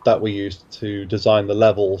that we used to design the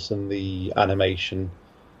levels and the animation,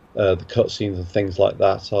 the cutscenes and things like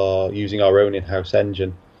that, are using our own in-house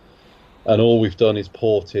engine. And all we've done is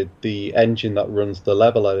ported the engine that runs the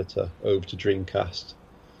level editor over to Dreamcast.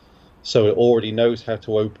 So it already knows how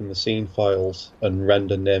to open the scene files and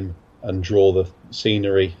render NIM and draw the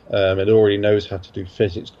scenery. It already knows how to do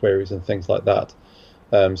physics queries and things like that.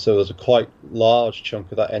 So there's a quite large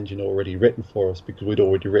chunk of that engine already written for us because we'd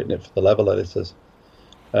already written it for the level editors.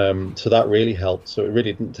 So that really helped. So it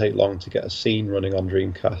really didn't take long to get a scene running on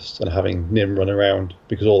Dreamcast and having NIM run around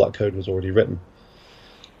because all that code was already written.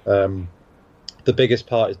 The biggest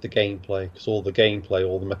part is the gameplay, because all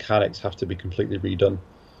the mechanics have to be completely redone,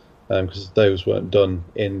 because those weren't done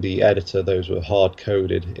in the editor; those were hard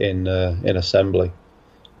coded in assembly.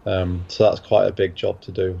 So that's quite a big job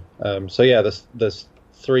to do. So yeah, there's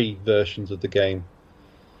 3 versions of the game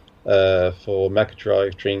for Mega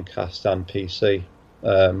Drive, Dreamcast, and PC,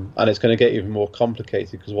 and it's going to get even more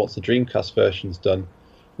complicated because once the Dreamcast version's done,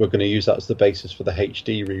 we're going to use that as the basis for the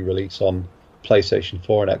HD re-release on PlayStation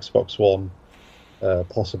 4 and Xbox One,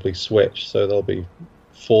 possibly Switch. So there'll be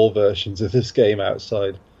 4 versions of this game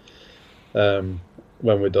outside when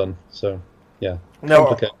we're done. So yeah.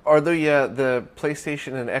 Now, are the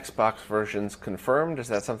PlayStation and Xbox versions confirmed? Is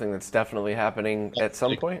that something that's definitely happening at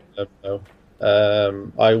some point? No.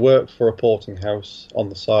 I work for a porting house on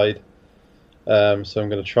the side, so I'm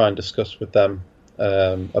going to try and discuss with them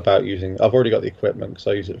about using. I've already got the equipment because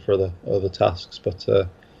I use it for other tasks, but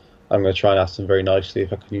I'm going to try and ask them very nicely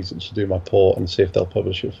if I can use it to do my port and see if they'll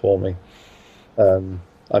publish it for me.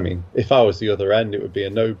 I mean, if I was the other end, it would be a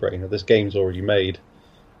no-brainer. This game's already made.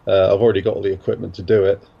 I've already got all the equipment to do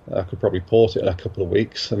it. I could probably port it in a couple of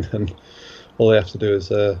weeks, and then all they have to do is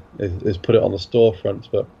put it on the storefront.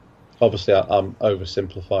 But obviously, I'm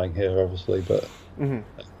oversimplifying here, obviously. But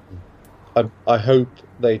I hope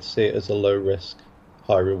they'd see it as a low-risk,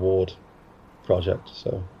 high-reward project.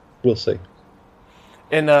 So we'll see.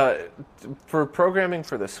 And for programming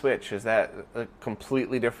for the Switch, is that a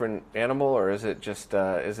completely different animal, or is it just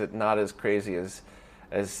is it not as crazy as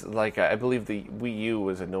like I believe the Wii U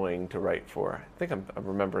was annoying to write for? I think I'm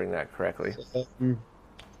remembering that correctly.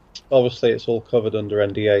 Obviously, it's all covered under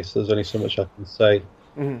NDA, so there's only so much I can say.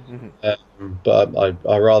 But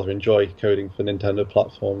I rather enjoy coding for Nintendo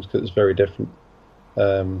platforms because it's very different.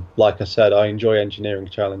 Like I said, I enjoy engineering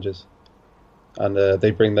challenges, and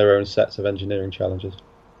they bring their own sets of engineering challenges.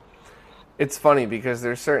 It's funny because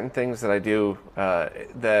there's certain things that I do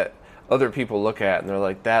that other people look at and they're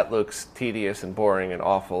like, that looks tedious and boring and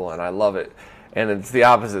awful, and I love it. And it's the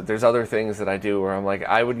opposite. There's other things that I do where I'm like,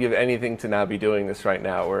 I would give anything to not be doing this right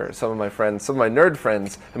now. Where some of my nerd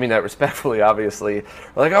friends, I mean that respectfully, obviously, are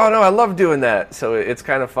like, oh no, I love doing that. So it's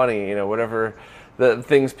kind of funny, whatever the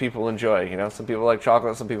things people enjoy. Some people like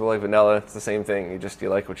chocolate, some people like vanilla. It's the same thing. You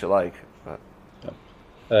like what you like.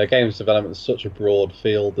 But. Games development is such a broad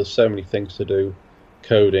field. There's so many things to do: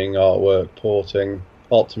 coding, artwork, porting,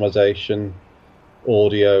 optimization,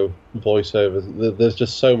 audio, voiceover. There's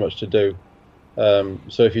just so much to do.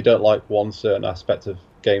 So if you don't like one certain aspect of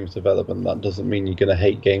games development, that doesn't mean you're going to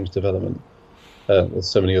hate games development. There's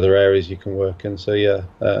so many other areas you can work in. So yeah,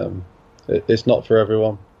 it's not for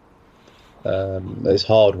everyone. It's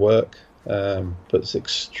hard work, but it's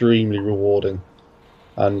extremely rewarding.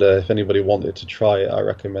 And if anybody wanted to try it, I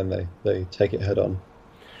recommend they take it head on.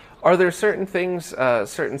 Are there certain things,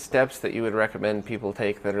 certain steps that you would recommend people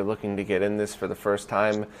take that are looking to get in this for the first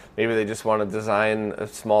time? Maybe they just want to design a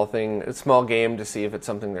small game to see if it's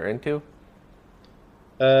something they're into?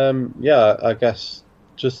 Yeah, I guess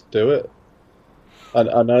just do it. I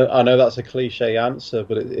know that's a cliche answer,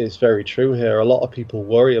 but it's very true here. A lot of people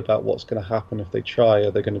worry about what's going to happen if they try.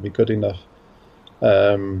 Are they going to be good enough?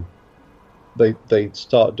 They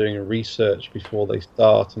start doing research before they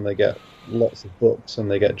start, and they get lots of books,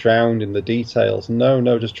 and they get drowned in the details.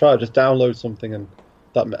 No, just try it. Just download something, and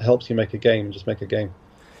that helps you make a game. Just make a game.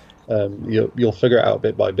 You'll figure it out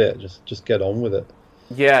bit by bit. Just get on with it.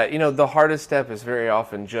 Yeah, the hardest step is very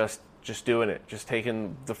often just doing it, just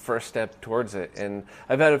taking the first step towards it. And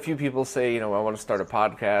I've had a few people say, I want to start a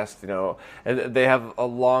podcast, and they have a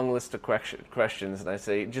long list of questions, and I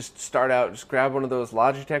say, just start out, just grab one of those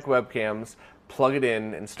Logitech webcams, plug it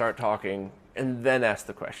in, and start talking, and then ask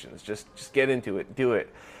the questions. Just get into it, do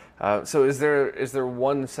it. So is there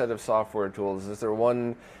one set of software tools? Is there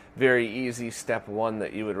one very easy step one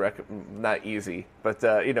that you would recommend? Not easy, but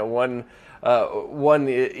one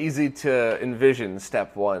easy to envision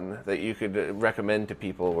step one that you could recommend to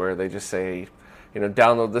people, where they just say,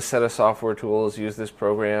 download this set of software tools, use this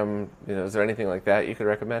program. Is there anything like that you could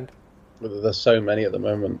recommend? There's so many at the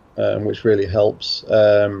moment, which really helps.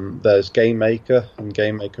 There's Game Maker and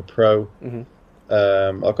Game Maker Pro. Mm-hmm.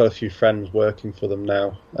 I've got a few friends working for them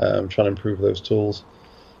now, trying to improve those tools.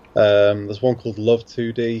 There's one called Love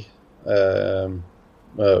 2D,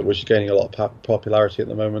 which is gaining a lot of popularity at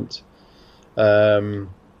the moment.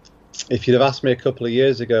 If you'd have asked me a couple of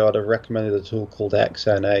years ago, I'd have recommended a tool called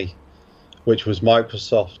XNA, which was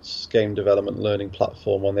Microsoft's game development learning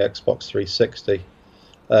platform on the Xbox 360.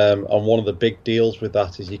 And one of the big deals with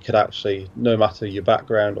that is you could actually, no matter your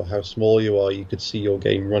background or how small you are, you could see your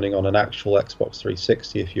game running on an actual Xbox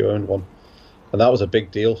 360 if you owned one. And that was a big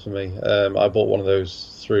deal for me. I bought one of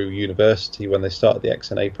those through university when they started the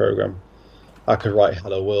XNA program. I could write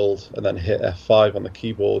Hello World and then hit F5 on the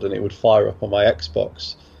keyboard and it would fire up on my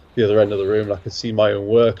Xbox the other end of the room, and I could see my own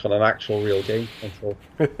work on an actual real game console.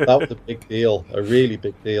 That was a big deal, a really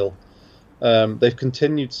big deal. They've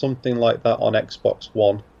continued something like that on Xbox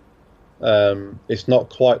One. It's not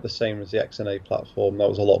quite the same as the XNA platform. That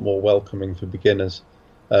was a lot more welcoming for beginners.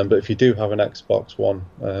 But if you do have an Xbox One,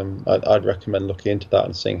 I'd recommend looking into that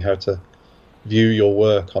and seeing how to view your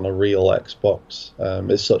work on a real Xbox.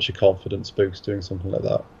 It's such a confidence boost doing something like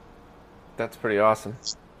that. That's pretty awesome.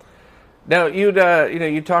 Now,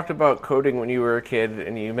 you talked about coding when you were a kid,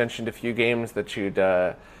 and you mentioned a few games that you'd,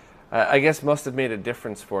 I guess, must have made a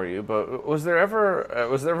difference for you. But was there ever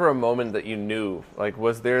a moment that you knew? Like,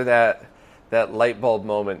 was there that light bulb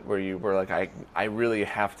moment where you were like, I really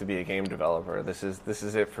have to be a game developer. This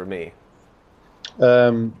is it for me.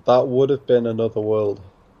 That would have been Another World.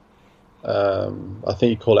 I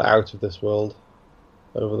think you call it Out of This World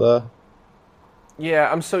over there.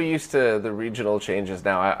 Yeah, I'm so used to the regional changes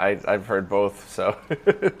now. I've heard both, so.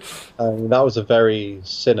 That was a very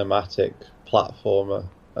cinematic platformer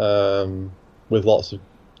with lots of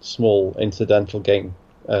small incidental game,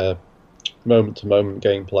 moment-to-moment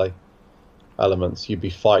gameplay elements. You'd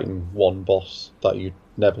be fighting one boss that you'd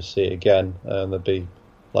never see again, and there'd be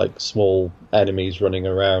like small enemies running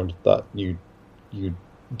around that you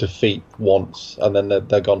defeat once, and then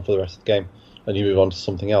they're gone for the rest of the game. And you move on to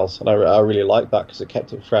something else. And I really liked that because it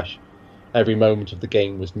kept it fresh. Every moment of the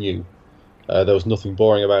game was new. There was nothing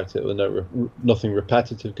boring about it. There was nothing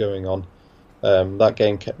repetitive going on. That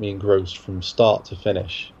game kept me engrossed from start to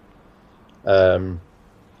finish. And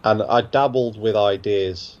I dabbled with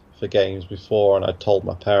ideas for games before, and I told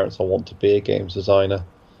my parents I want to be a games designer.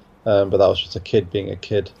 But that was just a kid being a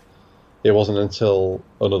kid. It wasn't until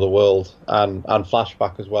Another World and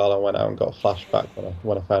Flashback as well. I went out and got a Flashback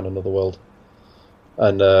when I found Another World.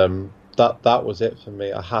 And that was it for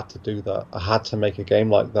me. I had to do that. I had to make a game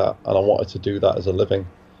like that, and I wanted to do that as a living.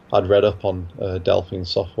 I'd read up on Delphine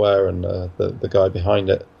Software and the guy behind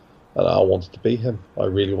it, and I wanted to be him. I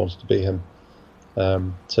really wanted to be him.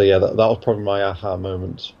 So yeah, that was probably my aha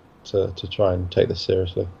moment to try and take this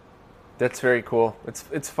seriously. That's very cool.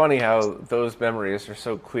 It's funny how those memories are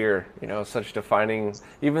so clear. Such defining.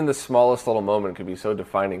 Even the smallest little moment could be so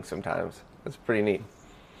defining sometimes. It's pretty neat.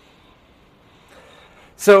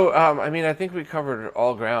 So, I think we covered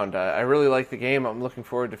all ground. I really like the game. I'm looking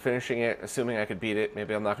forward to finishing it, assuming I could beat it.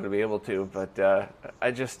 Maybe I'm not going to be able to, but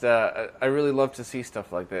I really love to see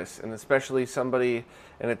stuff like this, and especially somebody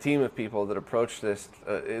and a team of people that approach this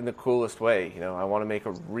in the coolest way. I want to make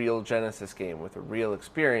a real Genesis game with a real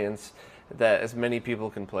experience that as many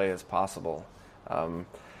people can play as possible.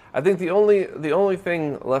 I think the only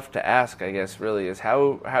thing left to ask, I guess, really is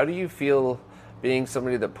how do you feel being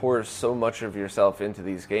somebody that pours so much of yourself into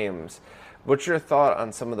these games? What's your thought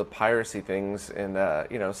on some of the piracy things and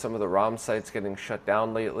some of the ROM sites getting shut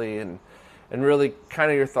down lately, and really kind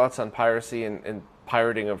of your thoughts on piracy and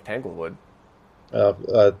pirating of Tanglewood?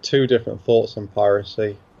 Two different thoughts on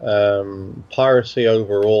piracy. Piracy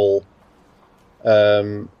overall,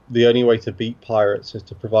 the only way to beat pirates is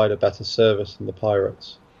to provide a better service than the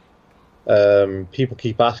pirates. People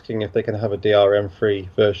keep asking if they can have a DRM-free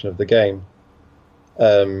version of the game.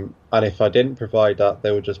 And if I didn't provide that,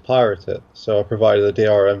 they would just pirate it. So I provided a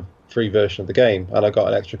DRM-free version of the game, and I got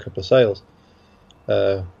an extra couple of sales.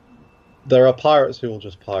 There are pirates who will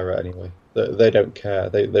just pirate anyway. They don't care.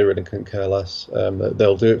 They really couldn't care less.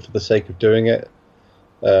 They'll do it for the sake of doing it.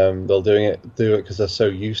 They'll do it because they're so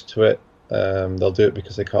used to it. They'll do it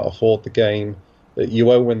because they can't afford the game. You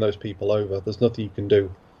won't win those people over. There's nothing you can do.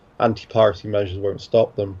 Anti-piracy measures won't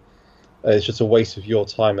stop them. It's just a waste of your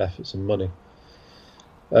time, efforts, and money.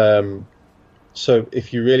 So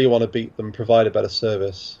if you really want to beat them, provide a better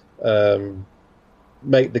service.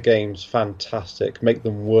 Make the games fantastic. Make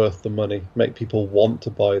them worth the money. Make people want to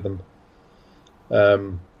buy them.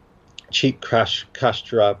 Cheap cash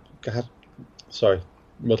grabs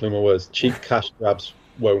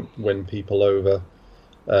won't win people over.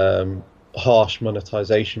 Harsh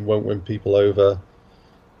monetization won't win people over.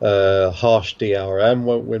 Harsh DRM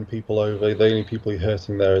won't win people over. The only people you're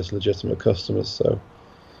hurting there is legitimate customers. So,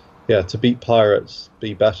 yeah, to beat pirates,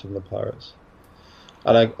 be better than the pirates.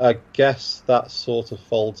 And I guess that sort of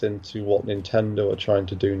folds into what Nintendo are trying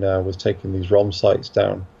to do now with taking these ROM sites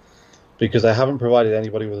down, because they haven't provided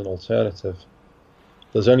anybody with an alternative.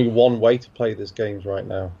 There's only one way to play these games right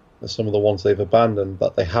now. There's some of the ones they've abandoned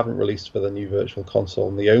that they haven't released for the new Virtual Console,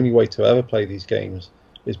 and the only way to ever play these games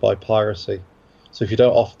is by piracy. So if you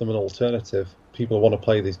don't offer them an alternative, people who want to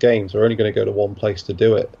play these games are only going to go to one place to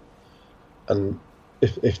do it. And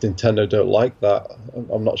if Nintendo don't like that,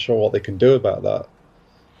 I'm not sure what they can do about that.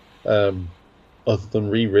 Other than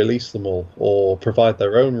re-release them all, or provide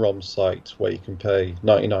their own ROM site where you can pay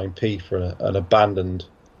 99p for an abandoned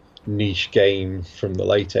niche game from the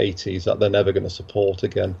late 80s that they're never going to support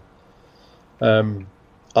again.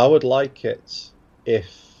 I would like it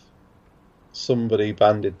if somebody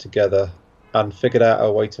banded together and figured out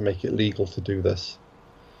a way to make it legal to do this.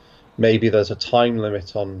 Maybe there's a time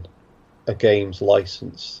limit on a game's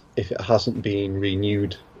license if it hasn't been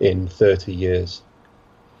renewed in 30 years.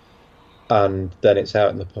 And then it's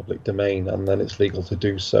out in the public domain, and then it's legal to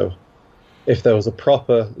do so. If there was a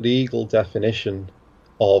proper legal definition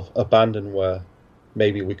of abandonware,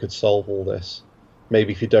 maybe we could solve all this.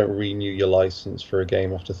 Maybe if you don't renew your license for a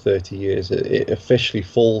game after 30 years, it officially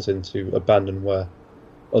falls into abandonware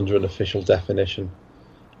under an official definition,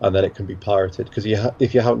 and then it can be pirated. Because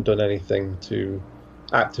if you haven't done anything to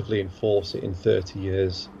actively enforce it in 30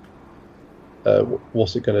 years,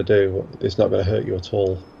 what's it going to do? It's not going to hurt you at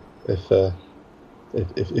all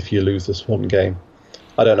if you lose this one game.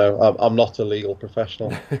 I don't know. I'm not a legal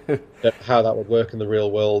professional. How that would work in the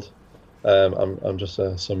real world, I'm just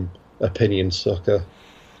some opinion sucker.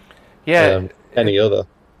 Yeah. Any other.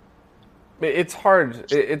 It's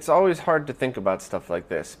hard. It's always hard to think about stuff like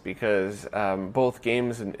this because both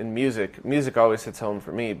games and music always hits home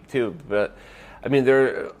for me too. But I mean,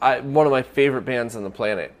 one of my favorite bands on the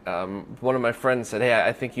planet. One of my friends said, "Hey,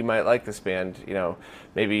 I think you might like this band. You know,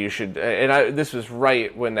 maybe you should." And this was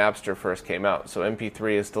right when Napster first came out, so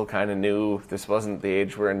MP3 is still kind of new. This wasn't the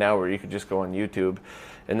age we're in now, where you could just go on YouTube.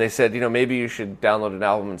 And they said, you know, maybe you should download an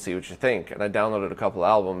album and see what you think. And I downloaded a couple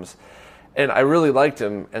albums, and I really liked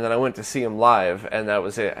him. And then I went to see him live, and that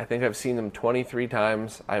was it. I think I've seen them 23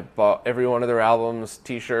 times. I bought every one of their albums,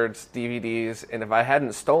 T-shirts, DVDs, and if I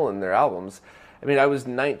hadn't stolen their albums. I mean, I was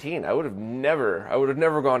 19. I would have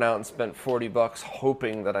never gone out and spent $40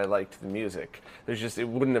 hoping that I liked the music. It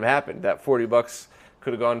wouldn't have happened. That $40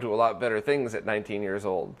 could have gone to a lot better things at 19 years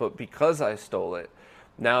old. But because I stole it,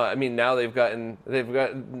 now they've gotten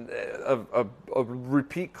a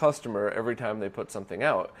repeat customer every time they put something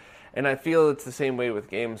out. And I feel it's the same way with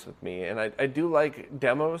games with me. And I do like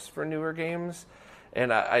demos for newer games.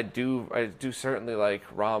 And I do certainly like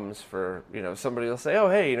ROMs for, you know, somebody will say, oh,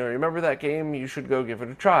 hey, you know, remember that game? You should go give it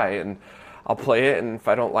a try. And I'll play it, and if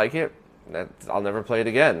I don't like it, I'll never play it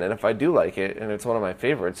again. And if I do like it, and it's one of my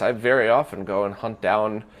favorites, I very often go and hunt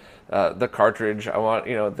down the cartridge. I want,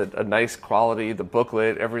 you know, a nice quality, the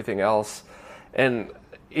booklet, everything else. And,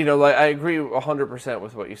 you know, like, I agree 100%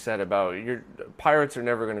 with what you said about pirates are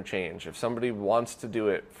never going to change. If somebody wants to do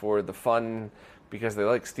it for the fun, because they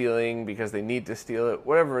like stealing, because they need to steal it,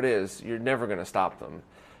 whatever it is, you're never going to stop them.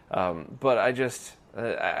 But I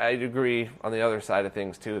agree on the other side of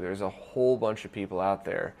things too. There's a whole bunch of people out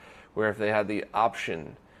there where if they had the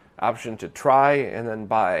option to try and then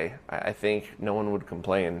buy, I think no one would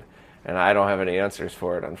complain. And I don't have any answers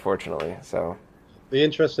for it, unfortunately. So the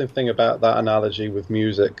interesting thing about that analogy with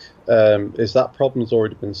music is that problem's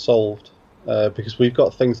already been solved because we've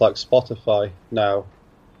got things like Spotify now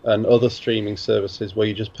and other streaming services where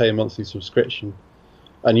you just pay a monthly subscription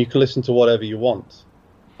and you can listen to whatever you want.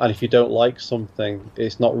 And if you don't like something,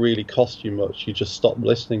 it's not really cost you much. You just stop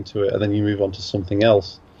listening to it and then you move on to something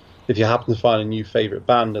else. If you happen to find a new favorite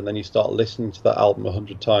band and then you start listening to that album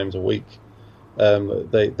 100 times a week,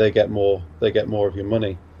 they get more of your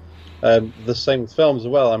money. The same with films as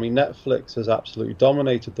well. I mean, Netflix has absolutely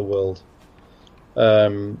dominated the world.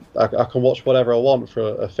 I can watch whatever I want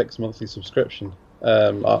for a fixed monthly subscription.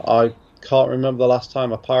 I can't remember the last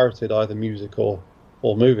time I pirated either music or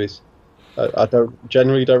movies. I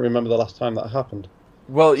generally don't remember the last time that happened.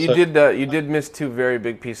 Well, you did miss two very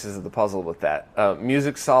big pieces of the puzzle with that.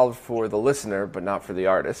 Music solved for the listener, but not for the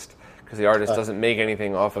artist, because the artist doesn't make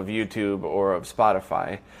anything off of YouTube or of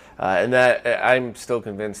Spotify. And that I'm still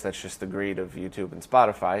convinced that's just the greed of YouTube and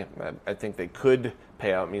Spotify. I think they could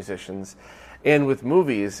pay out musicians. And with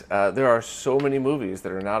movies, there are so many movies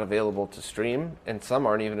that are not available to stream, and some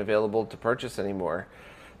aren't even available to purchase anymore.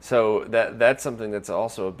 So that's something that's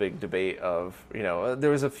also a big debate of, there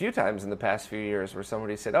was a few times in the past few years where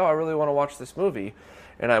somebody said, oh, I really want to watch this movie.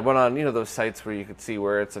 And I went on, those sites where you could see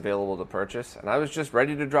where it's available to purchase. And I was just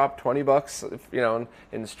ready to drop $20,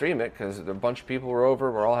 and stream it because a bunch of people were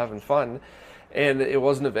over, we're all having fun. And it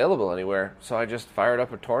wasn't available anywhere. So I just fired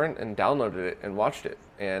up a torrent and downloaded it and watched it.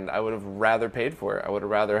 And I would have rather paid for it. I would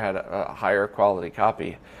have rather had a higher quality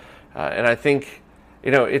copy. And I think,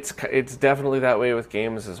 it's definitely that way with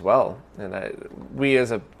games as well. And we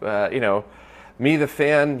as me the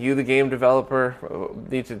fan, you the game developer,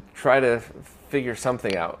 need to try to figure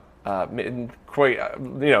something out.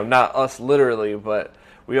 Not us literally, but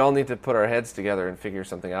we all need to put our heads together and figure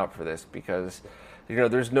something out for this, because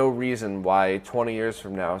there's no reason why 20 years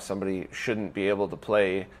from now somebody shouldn't be able to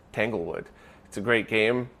play Tanglewood. It's a great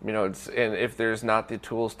game, and if there's not the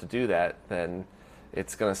tools to do that, then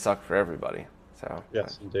it's going to suck for everybody. So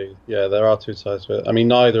yes, indeed. Yeah, there are two sides to it. I mean,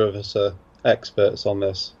 neither of us are experts on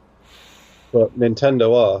this, but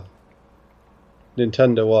Nintendo are.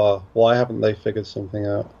 Why haven't they figured something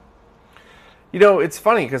out? It's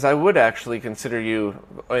funny because I would actually consider you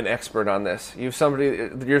an expert on this. You're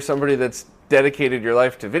somebody that's dedicated your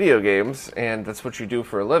life to video games, and that's what you do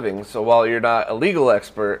for a living. So while you're not a legal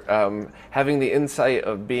expert, having the insight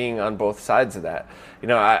of being on both sides of that,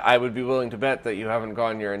 I would be willing to bet that you haven't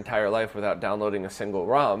gone your entire life without downloading a single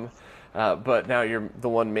ROM, but now you're the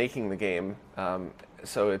one making the game.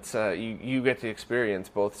 So it's you get to experience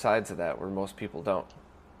both sides of that, where most people don't.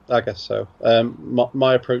 I guess so.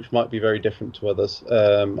 My approach might be very different to others.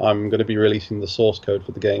 I'm going to be releasing the source code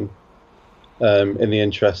for the game in the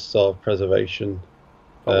interests of preservation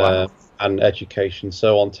and education.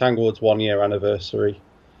 So on Tanglewood's 1-year anniversary,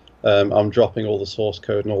 I'm dropping all the source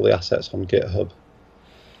code and all the assets on GitHub.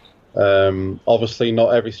 Obviously, not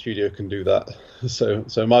every studio can do that. So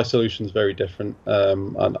my solution is very different,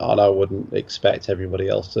 and I wouldn't expect everybody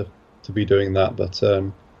else to be doing that. But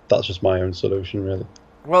that's just my own solution, really.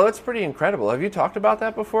 Well, that's pretty incredible. Have you talked about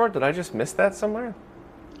that before? Did I just miss that somewhere?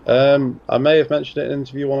 I may have mentioned it in an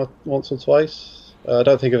interview once or twice. I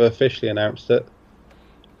don't think I've officially announced it.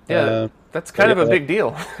 Yeah, that's kind of a big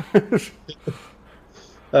deal.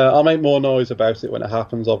 I'll make more noise about it when it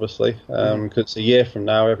happens, obviously, because a year from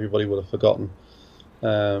now everybody will have forgotten.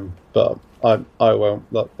 But I won't.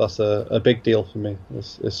 That's a big deal for me.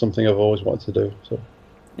 It's something I've always wanted to do. So.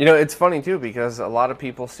 It's funny too, because a lot of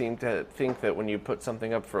people seem to think that when you put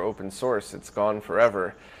something up for open source, it's gone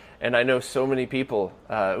forever. And I know so many people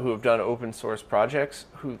who have done open source projects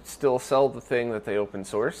who still sell the thing that they open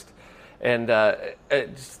sourced. And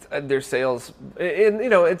their sales,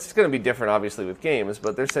 it's going to be different obviously with games,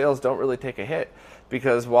 but their sales don't really take a hit,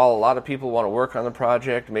 because while a lot of people want to work on the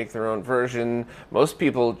project, make their own version, most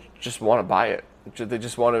people just want to buy it. They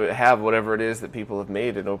just want to have whatever it is that people have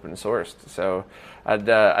made and open sourced. So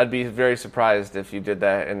I'd be very surprised if you did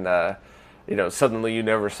that and suddenly you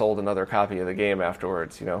never sold another copy of the game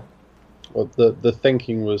afterwards. Well, the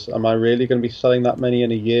thinking was, am I really going to be selling that many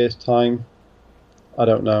in a year's time? I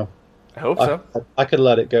don't know. I hope so. I could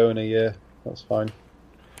let it go in a year. That's fine.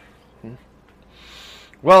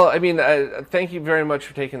 Well, I mean, thank you very much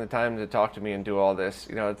for taking the time to talk to me and do all this.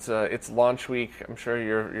 It's launch week. I'm sure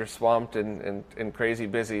you're swamped and crazy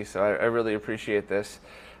busy, so I really appreciate this.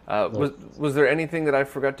 Was there anything that I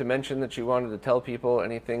forgot to mention that you wanted to tell people?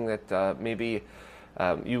 Anything that maybe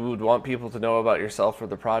you would want people to know about yourself or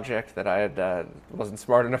the project that I wasn't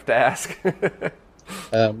smart enough to ask?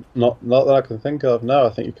 Not that I can think of. No,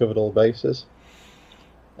 I think you covered all bases.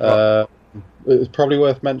 It's probably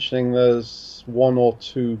worth mentioning there's 1 or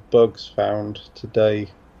 2 bugs found today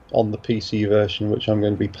on the PC version, which I'm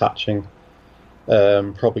going to be patching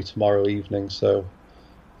probably tomorrow evening. So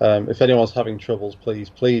if anyone's having troubles,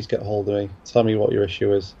 please get hold of me. Tell me what your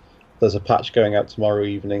issue is. There's a patch going out tomorrow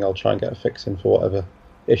evening. I'll try and get a fix in for whatever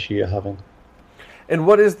issue you're having. And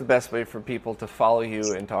what is the best way for people to follow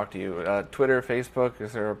you and talk to you? Twitter, Facebook?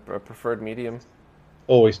 Is there a preferred medium?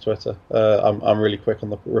 Always Twitter. I'm really quick on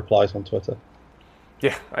the replies on Twitter.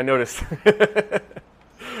 Yeah, I noticed.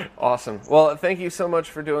 Awesome. Well, thank you so much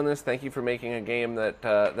for doing this. Thank you for making a game that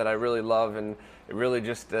I really love, and it really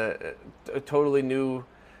just a totally new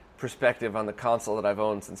perspective on the console that I've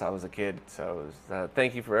owned since I was a kid. So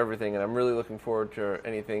thank you for everything, and I'm really looking forward to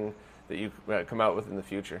anything that you come out with in the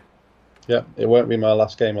future. Yeah, it won't be my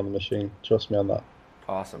last game on the machine. Trust me on that.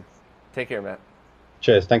 Awesome. Take care, Matt.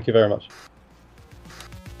 Cheers. Thank you very much.